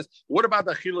betanis? What about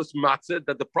the Achilas Matzah?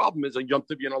 That the problem is a Yom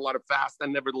Tov, a lot of fast,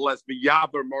 and nevertheless,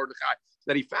 V'yaver Mordechai,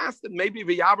 that he fasted. Maybe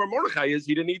V'yaver Mordechai is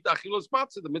he didn't eat the Achilas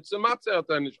Matzah, the mitzvah Matzah.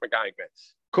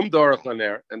 Come to Aruch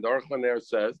LaNer, and the Aruch LaNer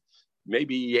says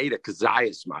maybe he ate a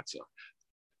Kazayas Matzah.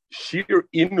 Shir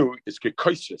Inu is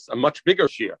Kekoshis, a much bigger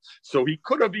shir. So he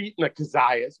could have eaten a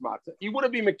Kazayas matzah. He would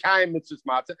have been Mekayim mitzvahs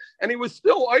matzah, and he was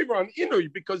still over on Inu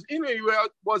because Inu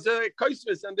was a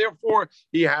Koshis, and therefore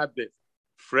he had this.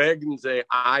 Fragen say,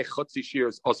 I chotzi shir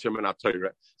is osir min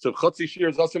ha-Torah. So chotzi shir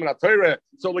is osir min ha-Torah.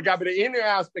 So the Gabi the Inu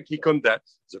aspect he couldn't that.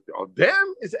 So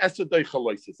them is eser doicha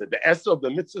loises. The eser of the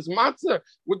mitzvahs matzah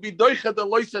would be doicha the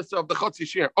loises of the chotzi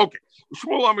shir. Okay.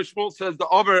 Shmuel says the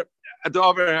other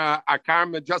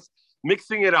akarma, just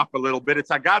mixing it up a little bit. It's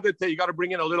agadete. You got to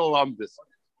bring in a little this.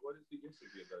 What is the issue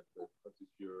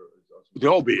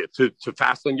to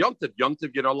fast on Yom Tov. Yom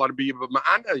Tov, you're not allowed to be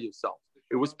ma'ana yourself.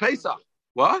 It was Pesach.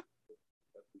 What?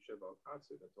 That's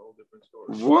a whole different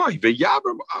story. Why?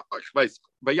 V'yaver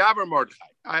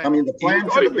Mordechai. I mean, the plan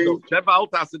should be.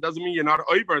 It doesn't mean you're not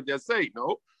over. They say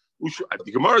no.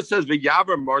 The Gemara says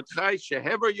V'yaver Mordechai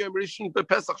shehever yom rishon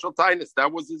bepesach shel tainis.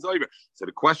 That was his over. So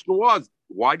the question was,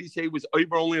 why did he say he was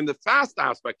over only in the fast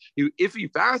aspect? If he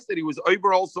fasted, he was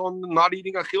over also on not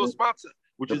eating achilas matzah,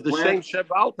 which is the same Sheb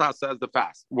Altas as the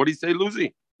fast. What do you say,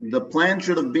 Lucy? The plan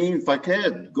should have been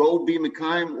faked. Go be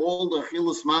Mekayim all the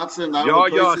achilas matzah.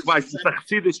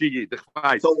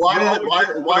 So why did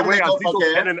they go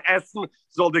faked?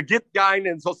 So the git guy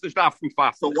and so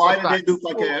fast. So why did they do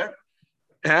faked?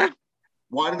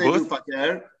 Why did they do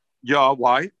fakir? Yeah,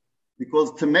 why?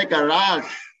 Because to make a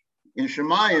rash in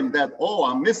Shemayim that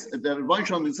I'm missing the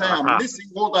Rebbeinu is saying I'm missing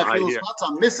all that Achilas Matzah,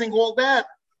 I'm missing all that.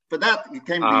 For that it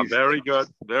came to very good,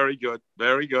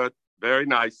 very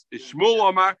nice. Shmuel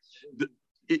Omar,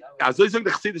 as I say,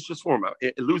 the Chassidische form.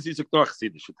 Lucy is a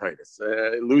Chassidische Titus.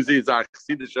 Lucy is a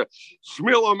Chassidische.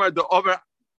 Shmuel Omar the over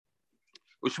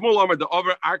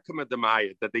Arkama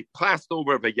Demaya that they passed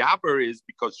over V'yaver is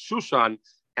because Shushan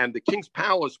and the king's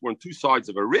palace were on two sides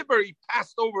of a river. He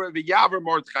passed over V'yaver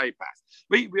Mordechai passed.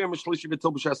 Big day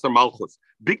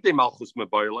Malchus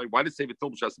Mebayla. Why did it say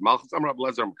V'til B'Shas Malchus? I'm Rabbi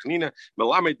Lezer Mechanina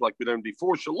Melamed like we done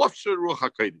before. Shalofsher Ruach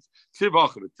Hakodesh.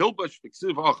 Tzivach V'tilbash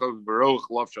V'Tzivach V'Roch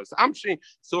Lofshas Amshi.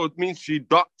 So it means she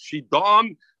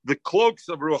donned the cloaks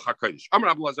of Ruach HaKodesh. Amar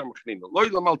Rabbi Lezer Mechanina. Lo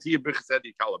yilamal tiyeh birchas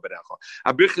hediet kala berecha.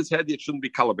 A birchas hediet shouldn't be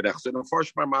kala berecha. So in the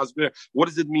first part, what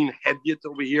does it mean hediet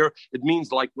over here? It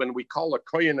means like when we call a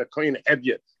kohen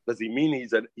hediet. Does he mean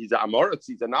he's a amoritz?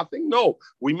 He's a nothing? No.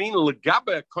 We mean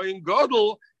legabe kohen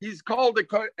gadol. He's called a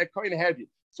kohen hediet.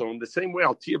 So in the same way,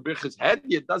 Al-Tir Birchas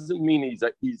Hediet doesn't mean he's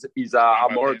a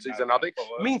amoritz, he's a nothing.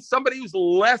 It means somebody who's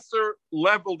lesser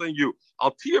level than you.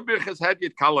 Al-Tir Birchas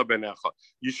Hediet kala benecha.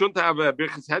 You shouldn't have a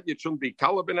Birchas Hediet, shouldn't be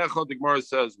kala benecha. The Gemara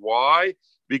says, why?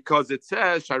 Because it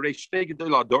says, Sharei Shnei Gedei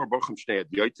Lador, Borchem Shnei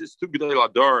Adyotis, two Gedei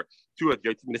Lador, two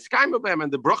Adyotis. And the Skyim of them,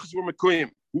 and the brachas were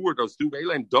Mekuyim. Who were those two?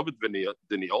 Eila and David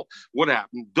Daniel. What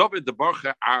happened? David the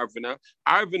Baruch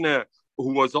Arvina,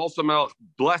 who was also Melech,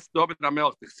 blessed David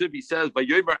HaMelech. The Chsiv says,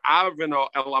 "Vayover Avino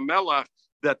El HaMelech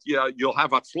that you'll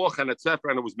have atzloch and etc.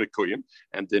 And it was mekuyim.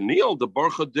 And the Neil, the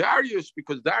Baruch Darius,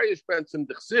 because Darius mentioned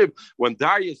the chsiv when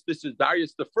Darius, this is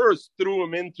Darius the first, threw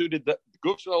him into the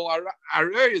Gushal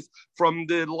Arayas from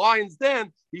the lion's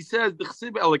den. He says the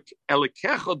chsiv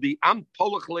elikecha, the am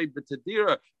polachle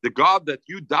betadira, the God that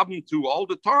you daven to all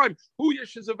the time, hu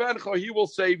yeshizavencha, he will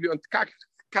save you. And kach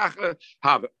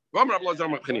have it. Where David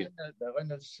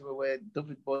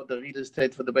bought the real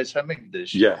estate for the Beis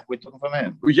Hamikdash. Yeah, we're talking from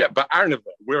him. Yeah, but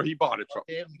Arnava, where he bought it from.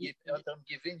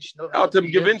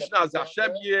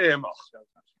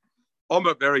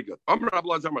 Very good.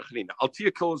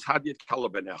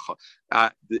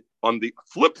 On the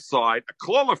flip side, a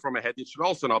klala from a head, it should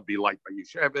also not be like by you.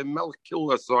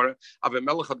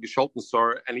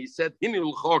 And he said,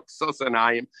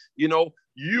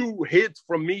 you hid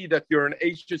from me that you're an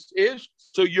Ashish ish,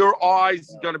 so your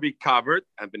eyes are going to be covered.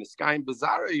 And Yitzchak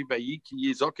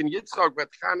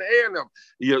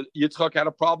had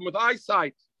a problem with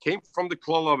eyesight. Came from the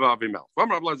klala of Avimelech.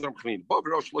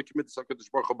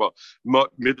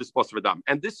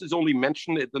 And this is only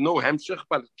mentioned at the no hemshich,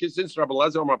 but since Rabbi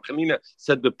Lezer Rabbi Chanina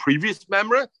said the previous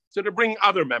memra, so to bring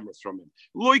other members from him.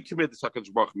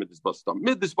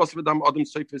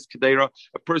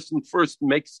 A person first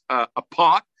makes a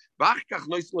pot.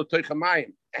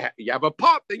 You have a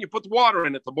pot, then you put water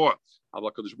in it to boil.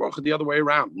 The other way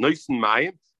around.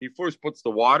 He first puts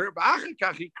the water,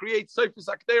 he creates Seifus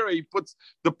Akdera, he puts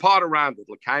the pot around it.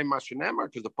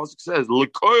 Because the pasuk says,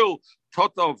 L'koil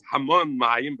totov hamon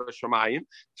mayim b'shamayim,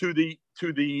 to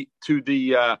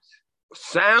the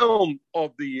sound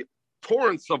of the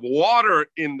torrents of water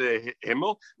in the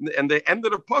Himmel, and the end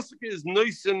of the pasuk is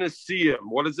Noisin Nesiyim.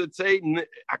 What does it say?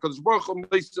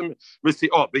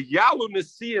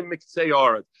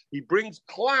 He brings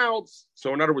clouds.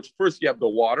 So in other words, first you have the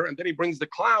water, and then he brings the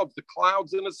clouds. The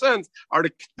clouds, in a sense, are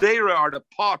the kdera, are the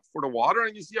pot for the water,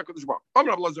 and you see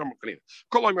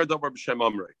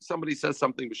somebody says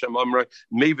something b'shem amrei,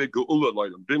 meve geula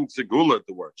loylam, bim segula,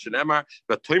 the word shenemar,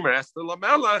 but toimer esther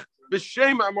lamelech.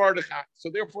 So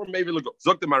therefore, maybe look.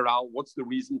 Zok the Maral. What's the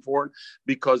reason for it?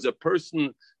 Because a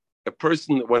person,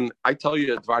 when I tell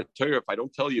you a Dvar Torah, if I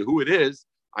don't tell you who it is,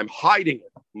 I'm hiding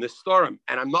it, nistarim,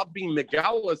 and I'm not being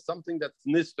megala something that's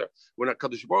nister. When a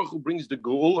Kadosh Baruch Hu brings the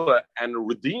geula and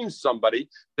redeems somebody,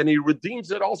 then he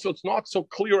redeems it also. It's not so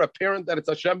clear, apparent that it's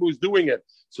Hashem who's doing it.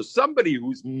 So somebody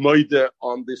who's moide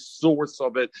on the source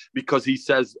of it, because he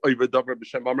says,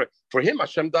 for him,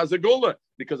 Hashem does a geula,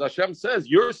 because Hashem says,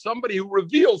 you're somebody who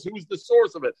reveals who's the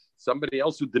source of it. Somebody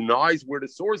else who denies where the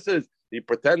source is, he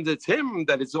pretends it's him,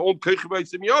 that it's all kechvei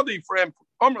for him.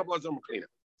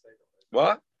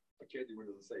 What?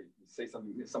 Say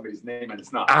somebody's name and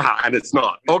it's not. And it's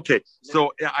not. Okay.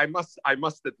 So I must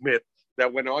admit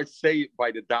that when I say it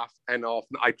by the daf, and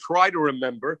often I try to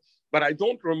remember, but I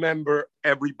don't remember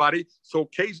everybody. So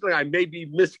occasionally I may be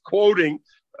misquoting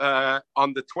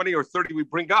on the 20 or 30 we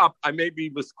bring up, I may be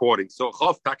misquoting. So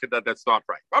that's not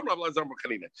right.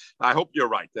 I hope you're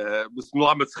right.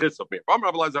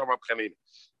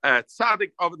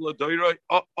 Tzaddik Ovid L'doiroi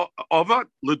Ovid.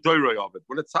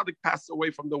 When a tzaddik passes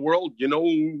away from the world, you know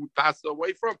who passed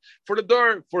away from? For the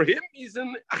door. For him, he's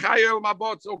in Achayel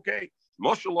Mabot. It's okay.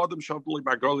 Moshel Adam Shavli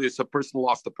Margolius, a person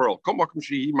lost the pearl.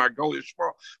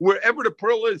 Wherever the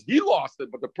pearl is, he lost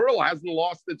it, but the pearl hasn't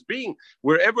lost its being.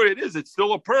 Wherever it is, it's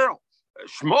still a pearl.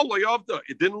 Shmuel Yavda,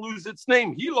 it didn't lose its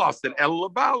name. He lost it. El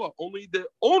Labala, only the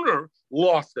owner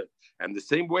lost it. And the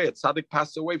same way, a tzaddik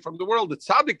passed away from the world. The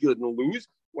tzaddik didn't lose.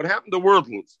 What happened? The world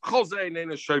lose.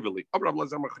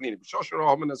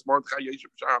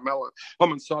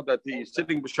 Haman saw that he's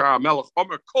sitting b'shar HaMelech.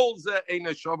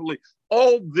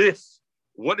 All this.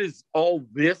 What is all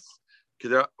this?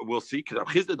 We'll see.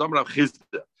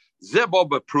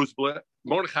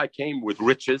 Mordechai came with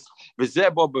riches,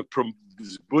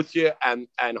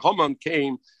 and Haman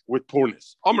came with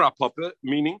poorness. Amra Papa,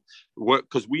 meaning,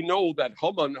 because we know that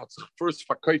Haman first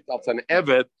fakayt as an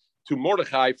eved to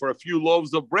Mordechai for a few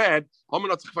loaves of bread.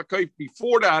 Haman fakayt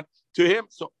before that to him.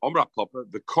 So Amra Papa,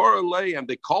 the correlate, and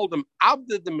they called him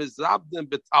Abded Mizabden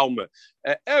Betalma,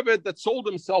 an eved that sold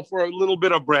himself for a little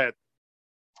bit of bread.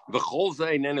 What does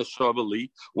it mean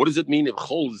if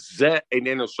chol zeh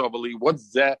einena shavali?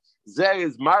 What's zeh? Zeh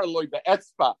is marloi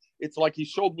be'etzba. It's like he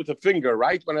showed with a finger,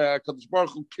 right? When a Kadosh Baruch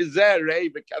Hu kizeh rei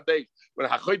v'kadesh. When a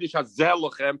hachodesh has zeh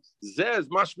lochem, zeh is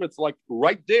mashmitz, like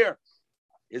right there.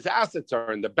 His assets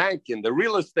are in the bank, in the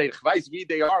real estate.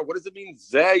 They are. What does it mean?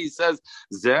 Zeh, he says,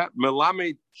 Zeh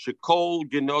melamed shekol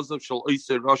genozav shel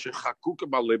oisei rosh chakuka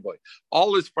baliboy.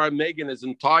 All his farmegan, his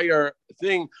entire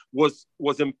thing was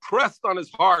impressed on his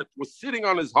heart, was sitting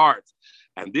on his heart,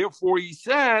 and therefore he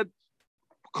said,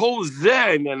 Kol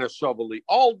zen and a shavali.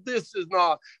 All this is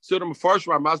not. So the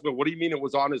Mefarshim Masber, what do you mean it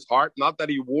was on his heart? Not that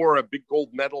he wore a big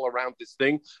gold medal around this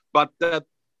thing, but that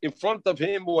in front of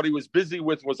him, what he was busy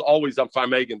with was always on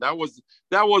Farmegan. That was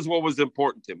what was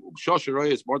important to him.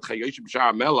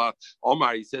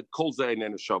 Omar, he said, Kol zen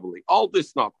and a shavali. All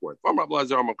this not worth.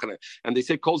 And they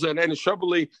say Kol zen and a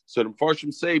shavali. So the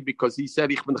Mefarshim say because he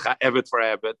said Ich bin evet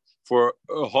for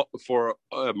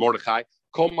Mordechai.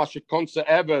 Kol mashe konsa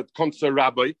evet konsa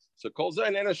rabbi. So Kol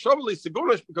zen and a shavali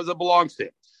segunish because it belongs to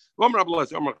him.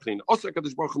 Kadosh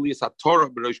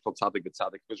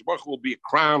Baruch will be a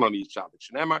crown on each tzaddik.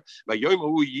 Shneimar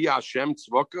vayoyim yi Hashem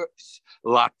tzvaka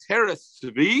lateres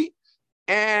tzvi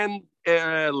and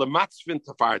lematzvin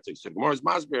tefarti. So Gemara's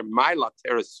masber my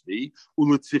lateres tzvi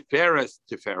ulitziferes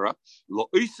tifera lo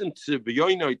isen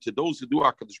tzviyoinoi to those who do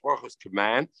Kadosh Baruch's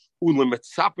command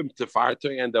ulemetzapim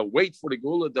tefarti and they wait for the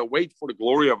gula, they wait for the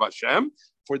glory of Hashem.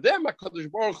 For them, HaKadosh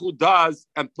Baruch Hu does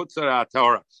and puts it at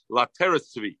Torah. La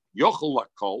teres tzvi, yochel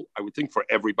lakol. I would think for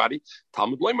everybody.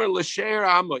 Talmud leimer l'sher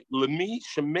amoy lemi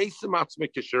shemeisim atzmei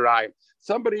k'shirayim.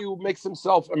 Somebody who makes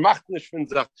himself a machnish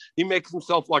finzach. He makes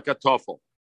himself like a toffel.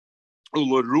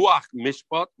 L'ruach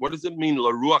mishpat. What does it mean?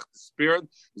 L'ruach, the spirit.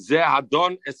 Zeh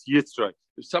hadon es yitzray.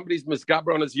 If somebody's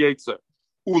misgaber on his yetzer.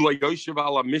 Ula Yoshev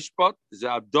ala mishpat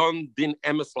done din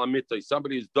emes lamitay.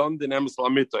 Somebody is done din emes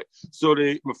lamitay. So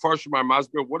the Mefarshim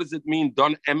Masber, what does it mean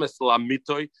done emes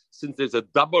lamitay? Since there's a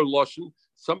double lashon,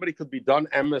 somebody could be done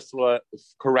emes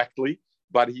correctly,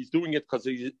 but he's doing it because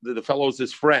the fellow's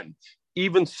his friend.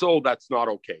 Even so, that's not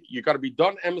okay. You got to be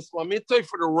done emes lamitay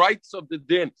for the rights of the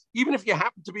din. Even if you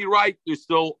happen to be right, you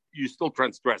still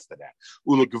transgress to that.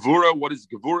 Ula gevura, what is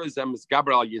gevura? Is emes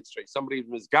gaber al yitzrei. Somebody is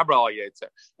misgaber al yitzrei,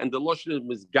 and the lashon is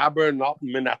misgaber, not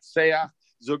menatseach.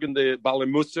 Zogen the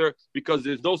balimusar, because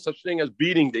there's no such thing as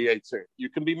beating the yetzer. You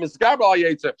can be misgaber al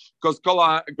yetzer because kol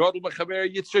godel bechaver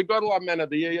yitzrei godel amena.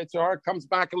 The yetzer comes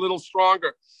back a little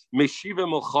stronger. Meshiva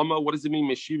melchama. What does it mean?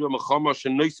 Meshiva melchama.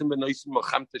 Shenoisim benoisim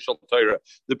mechamte shel Torah.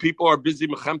 The people are busy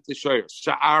mechamte shayr.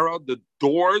 Sha'ara, the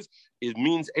doors. It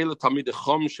means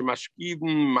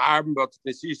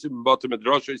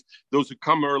those who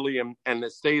come early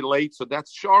and stay late. So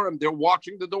that's Sharm. They're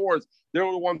watching the doors.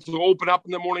 They're the ones who open up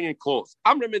in the morning and close.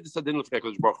 What's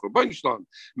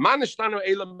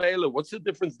the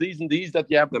difference, these and these,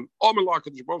 that you have them?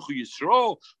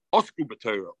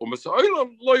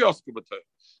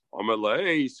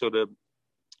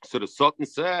 So the Sultan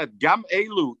said, Gam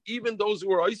Elu, even those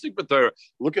who are Isaac B'Torah,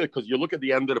 look at it, because you look at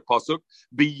the end of the pasuk,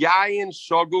 Biyayin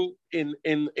Shogu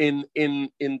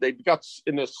they got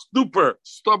in a stupor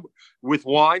with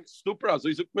wine, stupor as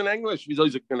Isaac in English,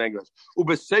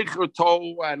 Ubesecher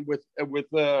To, and with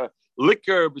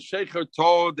liquor, Besecher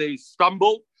To, they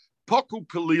stumbled. Paku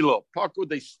Pelila, Paku,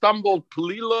 they stumbled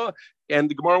Pelila, and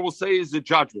the Gemara will say is the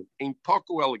judgment. In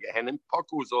Paku el Gehenim,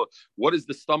 Paku is what is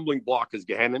the stumbling block is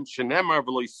Gehenim. Shenemar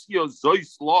v'loisio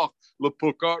zois loch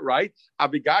lepuka, right?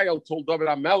 Abigail told David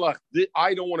HaMelech,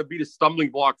 I don't want to be the stumbling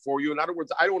block for you. In other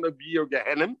words, I don't want to be your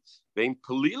Gehenim. Vein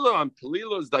Pelila, and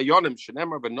Pelila is Dayonim.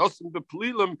 Shenemar v'nosim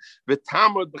b'Pelilim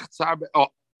v'tamud b'chtzar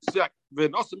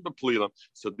v'nosim b'Pelilim.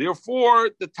 So therefore,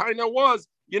 the Taina was,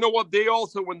 you know what? They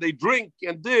also, when they drink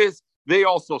and this, they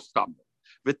also stumble.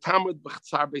 It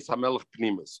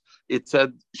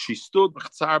said she stood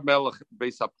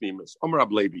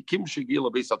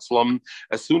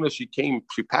as soon as she came,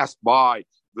 she passed by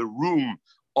the room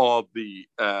of the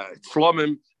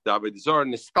Shlomim, the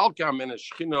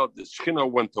Shechina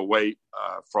went away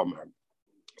from her.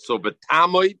 So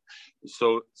Betamoid,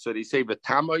 so they say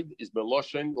Betamoid is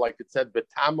Meloshin, like it said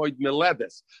Betamoid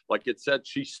Miledes, like it said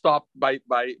she stopped by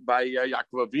Yaakov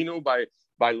Avinu, by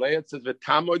Leah. It says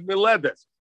Betamoid Miledes.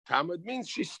 Tamoid means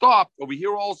she stopped. Over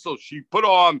here also, she put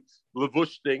on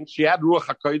levush thing. She had Ruach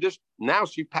HaKodesh. Now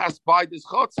she passed by this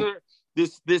chotzer,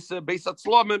 this Beis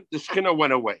Hatzlomim. The Shechina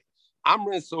went away.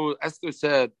 Amrin, so Esther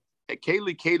said,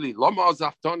 Keli, Lama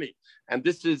Zaftoni, and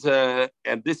this is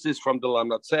from the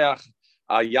Lamnatseach.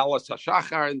 Yala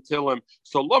Sashachar and Tillim.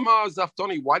 So Lama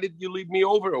Zaftoni, why did you leave me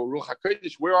over? Oh, Ruach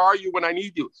HaKodesh, where are you when I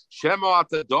need you? Shema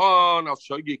Atadon, I'll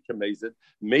show you Kamezid.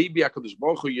 Maybe HaKadosh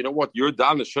Baruch Hu, you know what? You're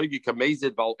done. I'll show you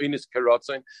Kamezid, Val Oinis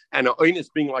Karotzin, and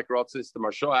Oinis being like Rotzin. The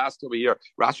Marsha asked over here.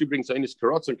 Rashi brings Oinis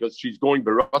Karotzin because she's going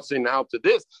Barotzin now to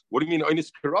this. What do you mean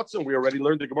Oinis Karotzin? We already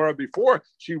learned the Gemara before.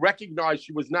 She recognized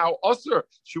she was now Usser.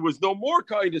 She was no more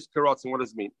Oinis Karotzin. What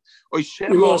does it mean?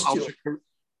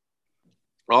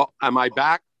 Oh, am I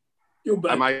back? You're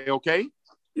back. Am I okay?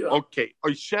 Yeah. Okay.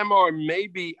 Oishema, or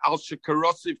maybe Al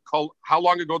Shekarosiv called. How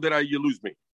long ago did you lose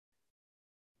me?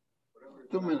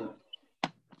 2 minutes.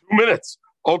 2 minutes.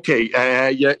 Okay,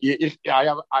 I have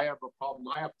a problem.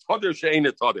 I have Toder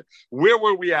Sheina Toder. Where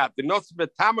were we at? The Nosbet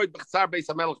Tamoid Bechsar Beis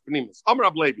Hamelech Penimis.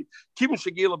 Amar Ablevi. Kivin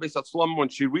Shegila Beis Hatzlom, when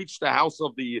she reached the house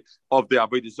of the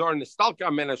Avodah Zarah,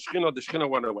 Nestalka Mena Shchina, the Shchina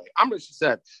went away. Amar, she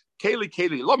said,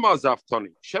 Kaylee, Lama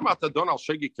Zaftoni. Shemat Adon al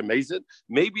Shogig Kamezid.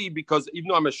 Maybe because even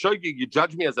though I'm a Shogig, you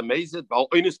judge me as a Mazid, Val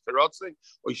Oinis Karotzing,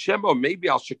 or Shemo, maybe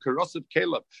I'll Shekarosib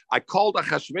Caleb. I called a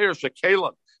Chashmerish a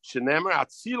Caleb.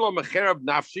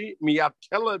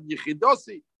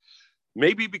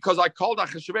 Maybe because I called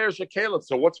Achashverosh a Caleb.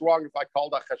 So what's wrong if I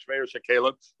called Achashverosh a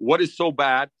Caleb? What is so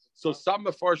bad? So some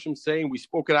Mefarshim saying, we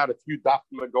spoke it out a few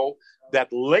dafim ago, that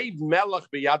Leiv Melech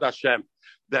b'Yad Hashem,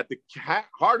 that the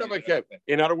heart of a Caleb.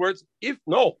 In other words, the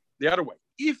other way.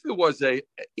 If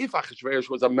Achashverosh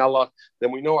was a Melech,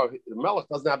 then we know the Melech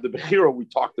doesn't have the Bechira we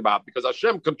talked about because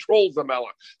Hashem controls the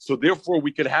Melech. So therefore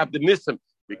we could have the Nisim.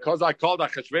 Because I called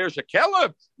Achashverosh a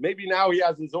Caleb, maybe now he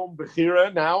has his own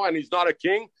Bechira now and he's not a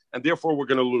king, and therefore we're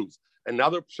going to lose.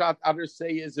 Another pshat others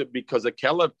say is it because a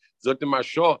Caleb,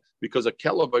 because a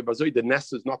Caleb, the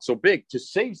nest is not so big. To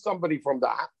save somebody from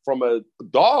a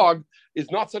dog is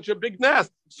not such a big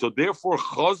nest. So therefore,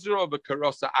 Chazra of a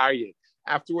Karasa Aryeh.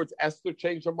 Afterwards, Esther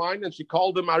changed her mind and she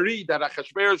called him Ari, that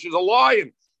Achashverosh is a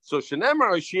lion. So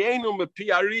Shenemar, Shienu me pi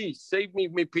Ari, save me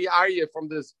pi Aryeh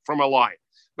from a lion.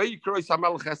 She three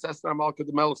Malach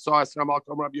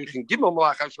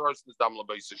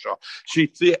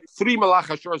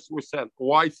Hashores were sent.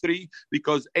 Why three?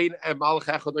 Because so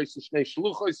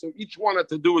each one had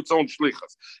to do its own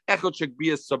shlichus. Echad should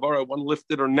be a savara. One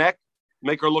lifted her neck,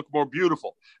 make her look more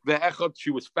beautiful. The echad, she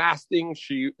was fasting.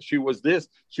 She was this.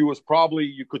 She was probably,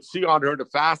 you could see on her to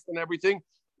fast and everything.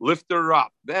 Lift her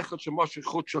up. And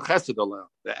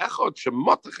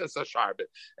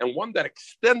one that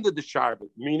extended the sharbet,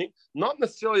 meaning not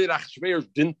necessarily that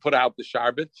Achashverosh didn't put out the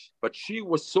sharbet, but she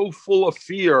was so full of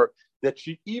fear that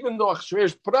even though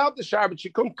Achashverosh put out the sharbet,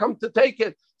 she couldn't come to take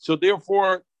it. So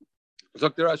therefore, they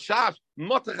had to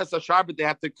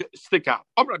stick out.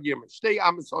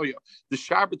 The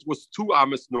sharbet was 2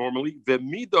 amas normally. The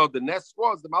midah, the nest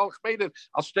was, the malach made it,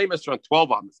 al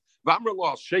 12 amas. V'amrullah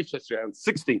al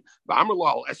 16.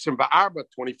 V'amrullah al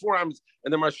 24 amas.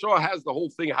 And the Marsha has the whole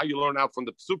thing, how you learn out from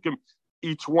the psukim.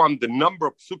 Each one, the number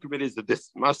of psukim it is the this.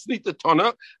 Masnita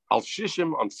Tona al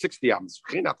Shishim on 60 ams.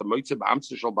 The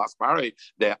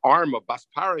arm of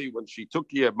Baspari when she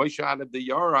took Moshe out of the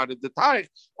Yar, out of the Taich,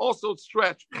 also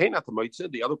stretched.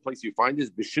 The other place you find is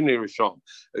B'Shinei Rishon.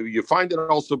 You find it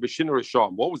also B'Shinei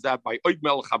Rishon. What was that? By Oig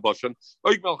Melech Haboshan.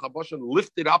 Oig Melech Haboshan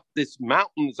lifted up this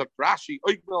mountain, Zakrashi.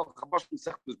 Oig Melech Haboshan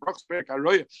said this Broxberg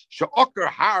Haroya. Sha'okar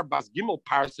Har Bas Gimel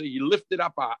Parsa. He lifted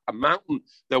up a mountain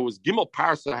that was Gimel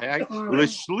Parsa.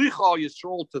 L'shlich al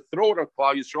Yisrael, to throw it on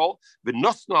Klal Yisrael,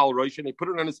 v'nosna al Rosh, and he put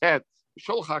it on his head.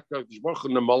 Sholach HaKadosh Baruch Hu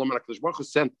Nemolim, and HaKadosh Baruch Hu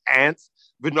sent ants,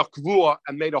 v'nakvua,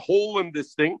 and made a hole in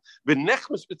this thing,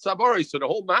 v'nechmes b'tzavari, so the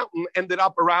whole mountain ended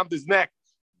up around his neck.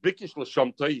 Bikish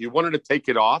l'shamta, he wanted to take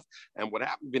it off, and what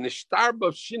happened? V'nishtar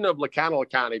b'shinav l'kana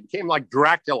l'kana, he became like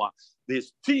Dracula.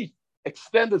 His teeth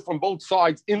extended from both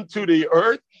sides into the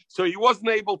earth, so he wasn't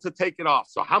able to take it off.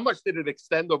 So how much did it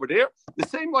extend over there? The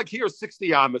same like here,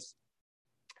 60 amas.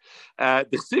 The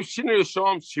Chsiv Shinei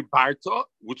Rishon Shibarto,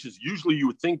 which is usually you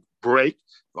would think break,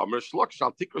 that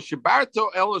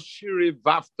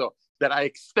I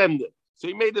extended. So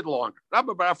he made it longer.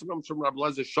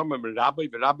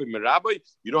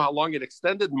 You know how long it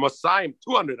extended? Mosayim,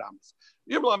 200 amos.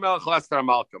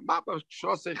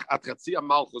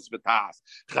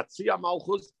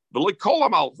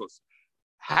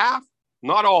 Half,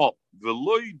 not all.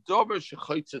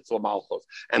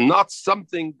 And not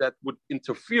something that would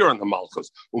interfere in the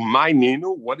malchus.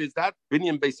 What is that?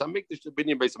 Binyan Beis Hamikdash to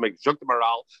Binyan Beis Hamikdash.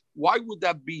 Why would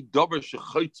that be dover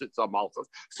shechotzitz al malchus?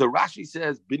 So Rashi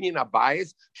says Binyan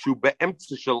Abayis shu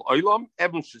be'emtze shel olam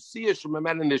even shesiyah shu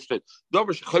memenen nishtet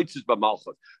dover shechotzitz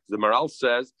b'malchus. The Maral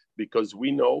says, because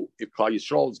we know if Klal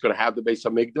Yisrael is going to have the Beis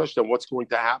Hamikdash, then what's going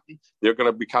to happen? They're going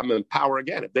to become in power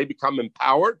again. If they become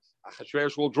empowered,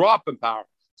 Achashverosh will drop in power.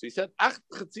 So he said, but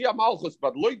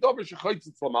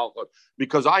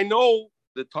because I know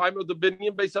the time of the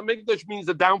Binyan Beis Hamikdash means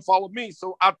the downfall of me.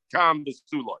 So at kam the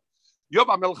Suloi.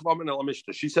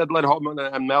 She said, let Haman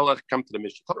and Melech come to the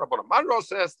Mishnah.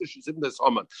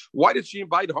 Why did she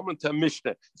invite Haman to a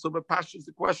Mishnah? So the Pasha is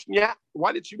the question,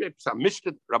 why did she make a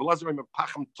Mishnah?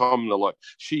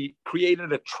 She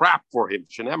created a trap for him.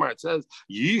 It says,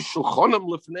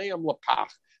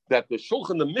 that the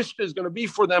Shulchan, the Mishnah is going to be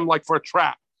for them like for a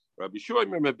trap. Rabbi Shua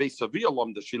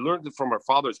she learned it from her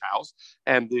father's house,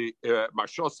 and the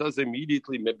Maharsha says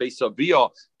immediately Beis Avia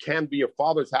can be her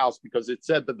father's house because it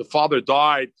said that the father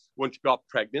died when she got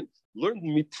pregnant. Learned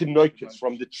mitinoikis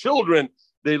from the children.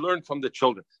 They learned from the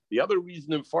children. The other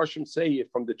reason in Farshim say it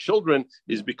from the children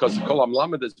is because Kolam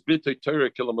Lamed is B'tei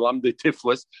Torah Kolam Lamed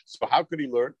Tiflis. So how could he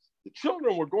learn? The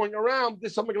children were going around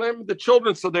the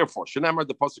children. So therefore, Shenamar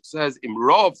the pasuk says,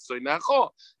 Imrov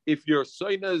soinecho. If your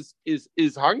son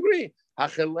is hungry,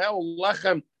 hacheleu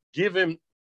lechem, give him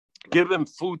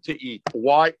food to eat.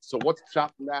 Why? So what's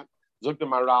shot in that? Zog the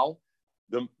Maral,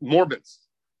 the Mormons.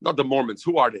 Not the Mormons.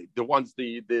 Who are they? The ones,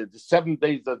 the 7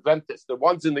 days Adventists, the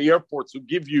ones in the airports who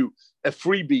give you a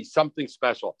freebie, something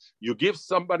special. You give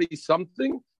somebody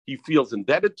something, he feels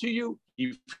indebted to you,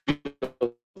 he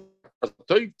feels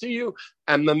to you,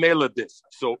 and Mamela this.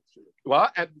 So, well,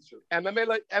 and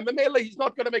Mamela, he's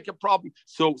not going to make a problem.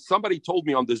 So somebody told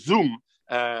me on the Zoom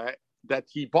that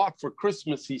he bought for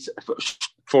Christmas,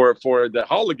 for the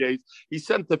holidays, he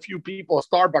sent a few people a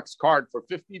Starbucks card for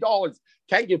 $50.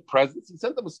 Can't give presents. He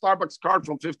sent them a Starbucks card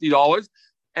from $50,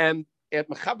 and at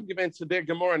Mechav Geven Seder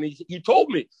Gemara, and he told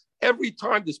me every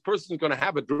time this person is going to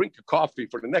have a drink of coffee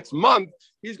for the next month,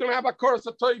 he's going to have a course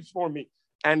of toiv for me.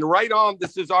 And right on,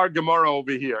 this is our Gemara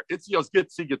over here. It's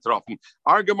Yosgitzi getroffen.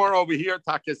 Our Gemara over here,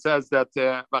 Taka says that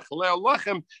that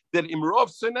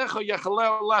imrov senecha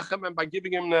yechaleo lechem, and by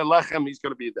giving him the lechem, he's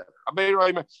going to be there.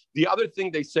 The other thing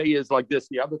they say is like this.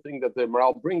 The other thing that the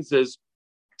Maral brings is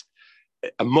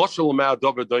a moshel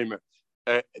ma'adover doimer.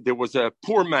 There was a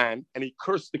poor man, and he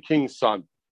cursed the king's son.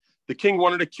 The king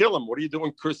wanted to kill him. What are you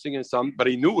doing cursing his son? But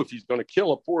he knew if he's going to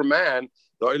kill a poor man,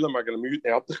 the Olam are going to mute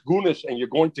out the gunish, and you're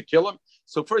going to kill him.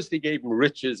 So first he gave him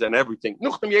riches and everything.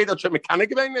 Yes,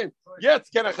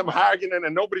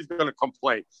 and nobody's going to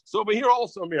complain. So over here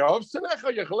also,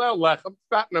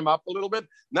 fatten him up a little bit.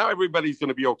 Now everybody's going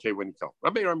to be okay when he comes.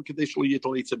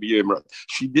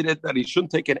 She did it that he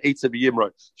shouldn't take an Eitz of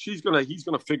Yimra. He's going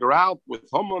to figure out with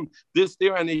Haman this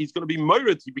there, and he's going to be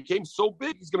murdered. He became so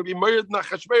big, he's going to be murdered in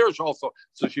Achashverosh also.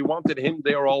 So she wanted him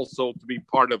there also to be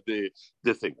part of the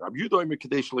thing.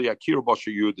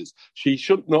 She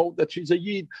shouldn't know that she's a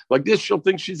Yid. Like this, she'll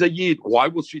think she's a Yid. Why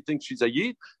will she think she's a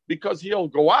Yid? Because he'll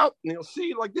go out and he'll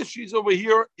see like this, she's over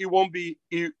here. She won't be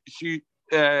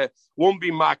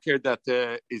makir that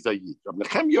is a Yid.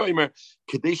 Nechem Yomer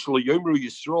Kadesh Yomru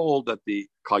Yisrael, that the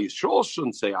Kal Yisrael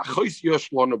shouldn't say Achos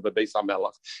Yoshlono beBeis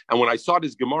HaMelech. And when I saw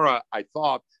this Gemara, I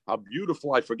thought how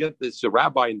beautiful. I forget this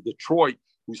rabbi in Detroit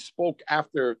who spoke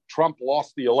after Trump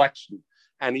lost the election.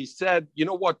 And he said, you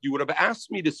know what? You would have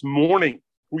asked me this morning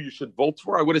who you should vote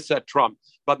for. I would have said Trump.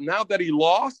 But now that he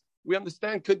lost, we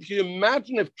understand. Could you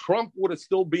imagine if Trump would have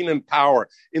still been in power?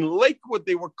 In Lakewood,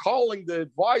 they were calling the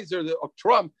advisor of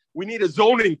Trump, we need a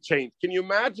zoning change. Can you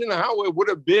imagine how it would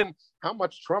have been, how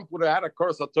much Trump would have had a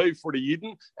Kors HaTov for the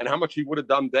Yidden, and how much he would have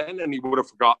done then, and he would have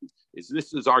forgotten?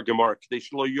 This is our Gemara. That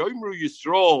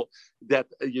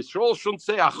Yisrael shouldn't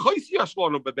say,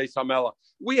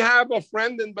 we have a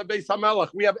friend in Bebeis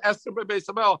HaMelech. We have Esther Bebeis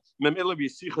HaMelech.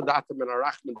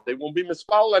 They won't be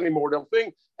mispal anymore. They'll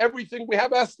think everything, we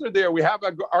have Esther there. We have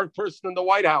our person in the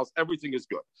White House. Everything is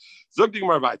good.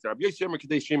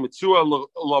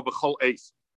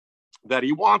 That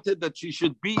he wanted that he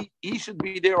should be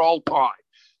there all the time.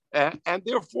 And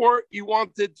therefore, he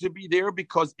wanted to be there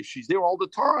because if she's there all the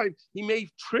time,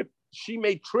 she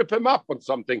may trip him up on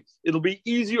something. It'll be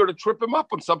easier to trip him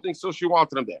up on something, so she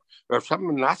wanted him there.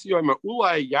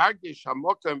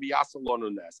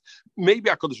 Maybe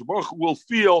HaKadosh Baruch Hu will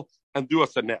feel and do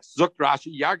us a nest. Zok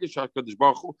Rashi, Yargish HaKadosh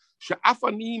Baruch Hu,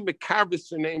 she'afani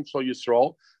mekarvis name shal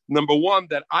Yisrael. Number one,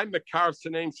 that I'm mekarvis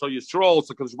name shal Yisrael,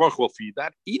 so HaKadosh Baruch Hu will feed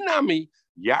that. Inami,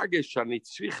 Yargish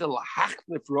HaNitzricha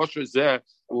lahachnef Rosh Hazeh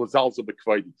u'lazalza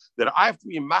b'kvaydi. That I have to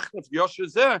be machnef Rosh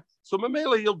Hazeh, so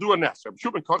Mamela he'll do a nest. Reb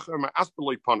Shimon Kocher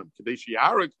ma'aspeloi panim, kadeshi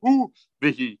yarik hu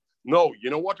v'hi. No, you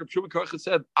know what? Reb Shimon Kocher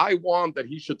said, I want that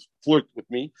he should flirt with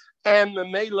me, and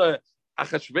Mamela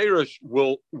Achashverosh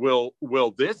will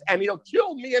this, and he'll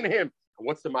kill me and him. And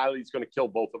what's the mile? He's going to kill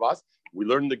both of us. We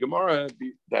learned in the Gemara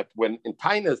that when in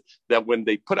Tainas, that when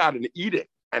they put out an edict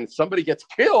and somebody gets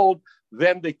killed,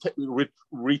 then they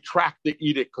retract the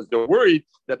edict because they're worried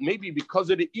that maybe because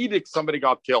of the edict somebody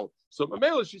got killed. So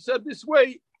Mamela, she said, this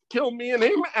way, kill me and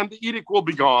him, and the edict will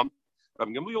be gone.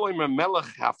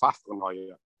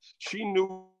 She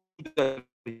knew that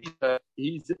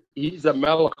he's a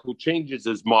melech who changes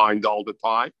his mind all the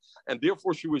time, and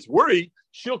therefore she was worried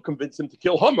she'll convince him to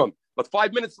kill Haman. But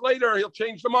 5 minutes later, he'll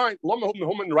change the mind.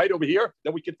 Haman right over here,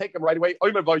 then we can take him right away.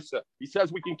 He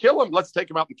says we can kill him. Let's take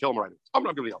him out and kill him right away. I'm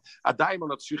not going to yell.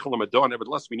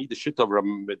 Nevertheless, we need the shit of Rabbi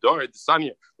Medor, the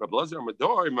Sanya, Rabbi Lezer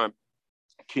Medor.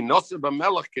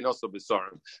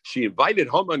 She invited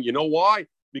Haman. You know why?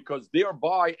 Because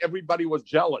thereby everybody was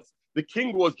jealous. The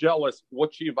king was jealous.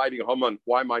 What's she inviting Haman?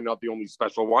 Why am I not the only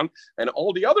special one? And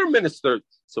all the other ministers.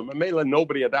 So Mamela,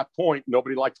 nobody at that point,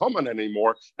 nobody liked Haman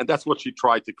anymore. And that's what she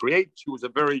tried to create. She was a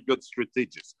very good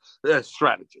strategist.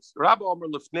 Rabbi Omer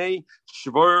Lefnei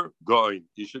Shver Goin.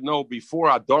 You should know before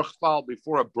a dorchfall,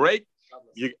 before a break,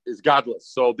 is godless.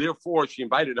 So therefore, she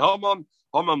invited Haman.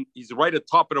 Haman, he's right at the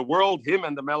top of the world. Him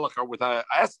and the Melech are with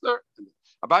Esther.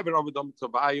 That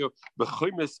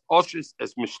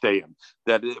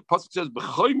the pasuk says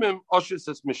b'choimim oshes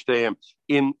es mishteim.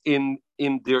 In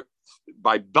their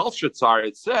by Belshazzar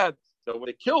it said that when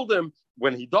they killed him,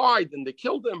 when he died and they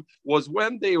killed him, was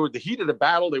when they were the heat of the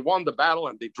battle. They won the battle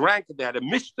and they drank and they had a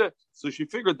mishta. So she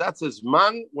figured that's as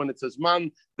man when it's as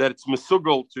man that it's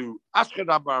mesugal to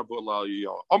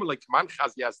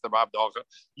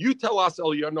you tell us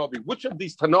El Yonovi, which of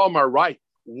these Tanaim are right?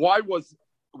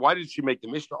 Why did she make the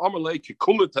Mishnah?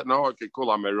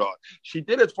 She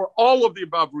did it for all of the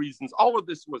above reasons. All of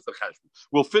this was the cheshbon.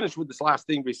 We'll finish with this last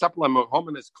thing. The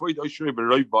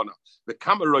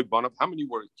Kamaroi how many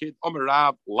were a kid?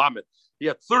 Rav Lamed. He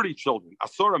had 30 children.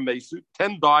 Asora Mesu,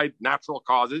 10 died, natural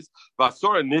causes.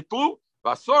 Vasora Nitlu,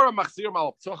 Vasora Machzir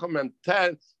Malapsochim, and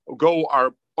 10 go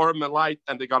are Ormelite,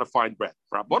 and they got to find bread.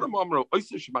 We're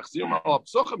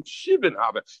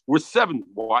 7.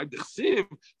 Why? Because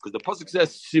the pasuk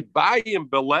says Sibayim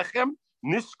Belechem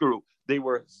Niskru. They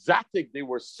were zatik, they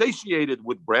were satiated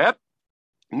with bread.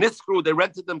 Niskru, they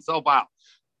rented themselves out.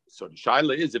 So the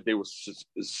shaila is, if they were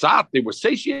sat, they were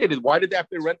satiated. Why did they have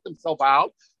to rent themselves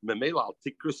out? It means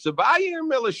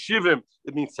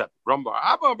that.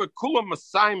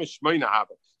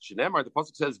 The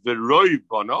pasuk says Veroiv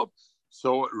Banov.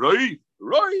 So Roiv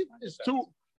is 2.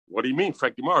 What do you mean?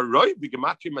 Roiv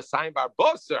b'gematria Masayim bar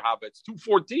Boser have it's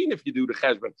 214 if you do the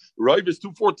cheshbon. Roiv is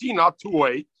 214, not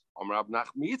 28.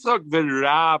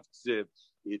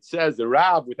 It says the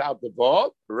Rav without the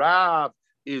vav. Rav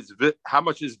is how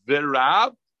much is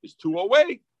Virav? Is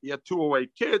 208. He had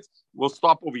 208 kids. We'll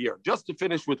stop over here. Just to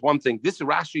finish with one thing. This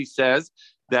Rashi says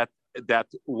that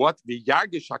what the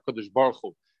Yargish HaKadosh Baruch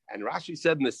Hu. And Rashi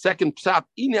said in the second psat,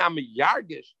 Ine am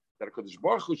Yargish, that HaKadosh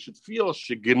Baruch Hu should feel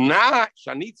Shegna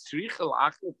Shanit Tzrichel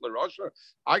Achnef LaRosha.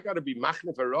 I got to be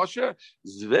Machnef LaRosha.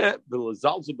 Zve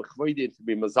B'Lazalzo B'Chvoidi to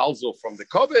be Mazalzo from the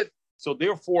COVID. So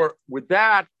therefore, with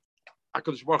that,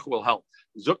 HaKadosh Baruch Hu will help.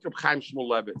 Zukrab Chaim Shmuel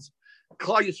Levitz.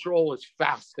 Klal Yisrael is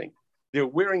fasting. They're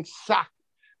wearing sak.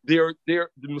 They're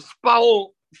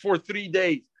mispal for 3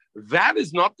 days. That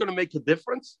is not going to make a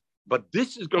difference, but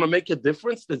this is going to make a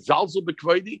difference. The zalzul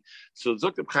b'kvaydi. So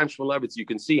Zokter Chaim Shmuel Levitz, you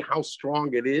can see how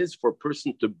strong it is for a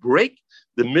person to break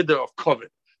the midah of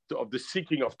covet, of the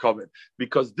seeking of covet,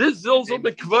 because this zalzul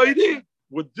b'kvaydi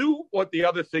would do what the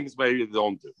other things maybe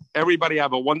don't do. Everybody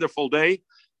have a wonderful day.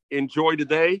 Enjoy the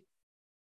day.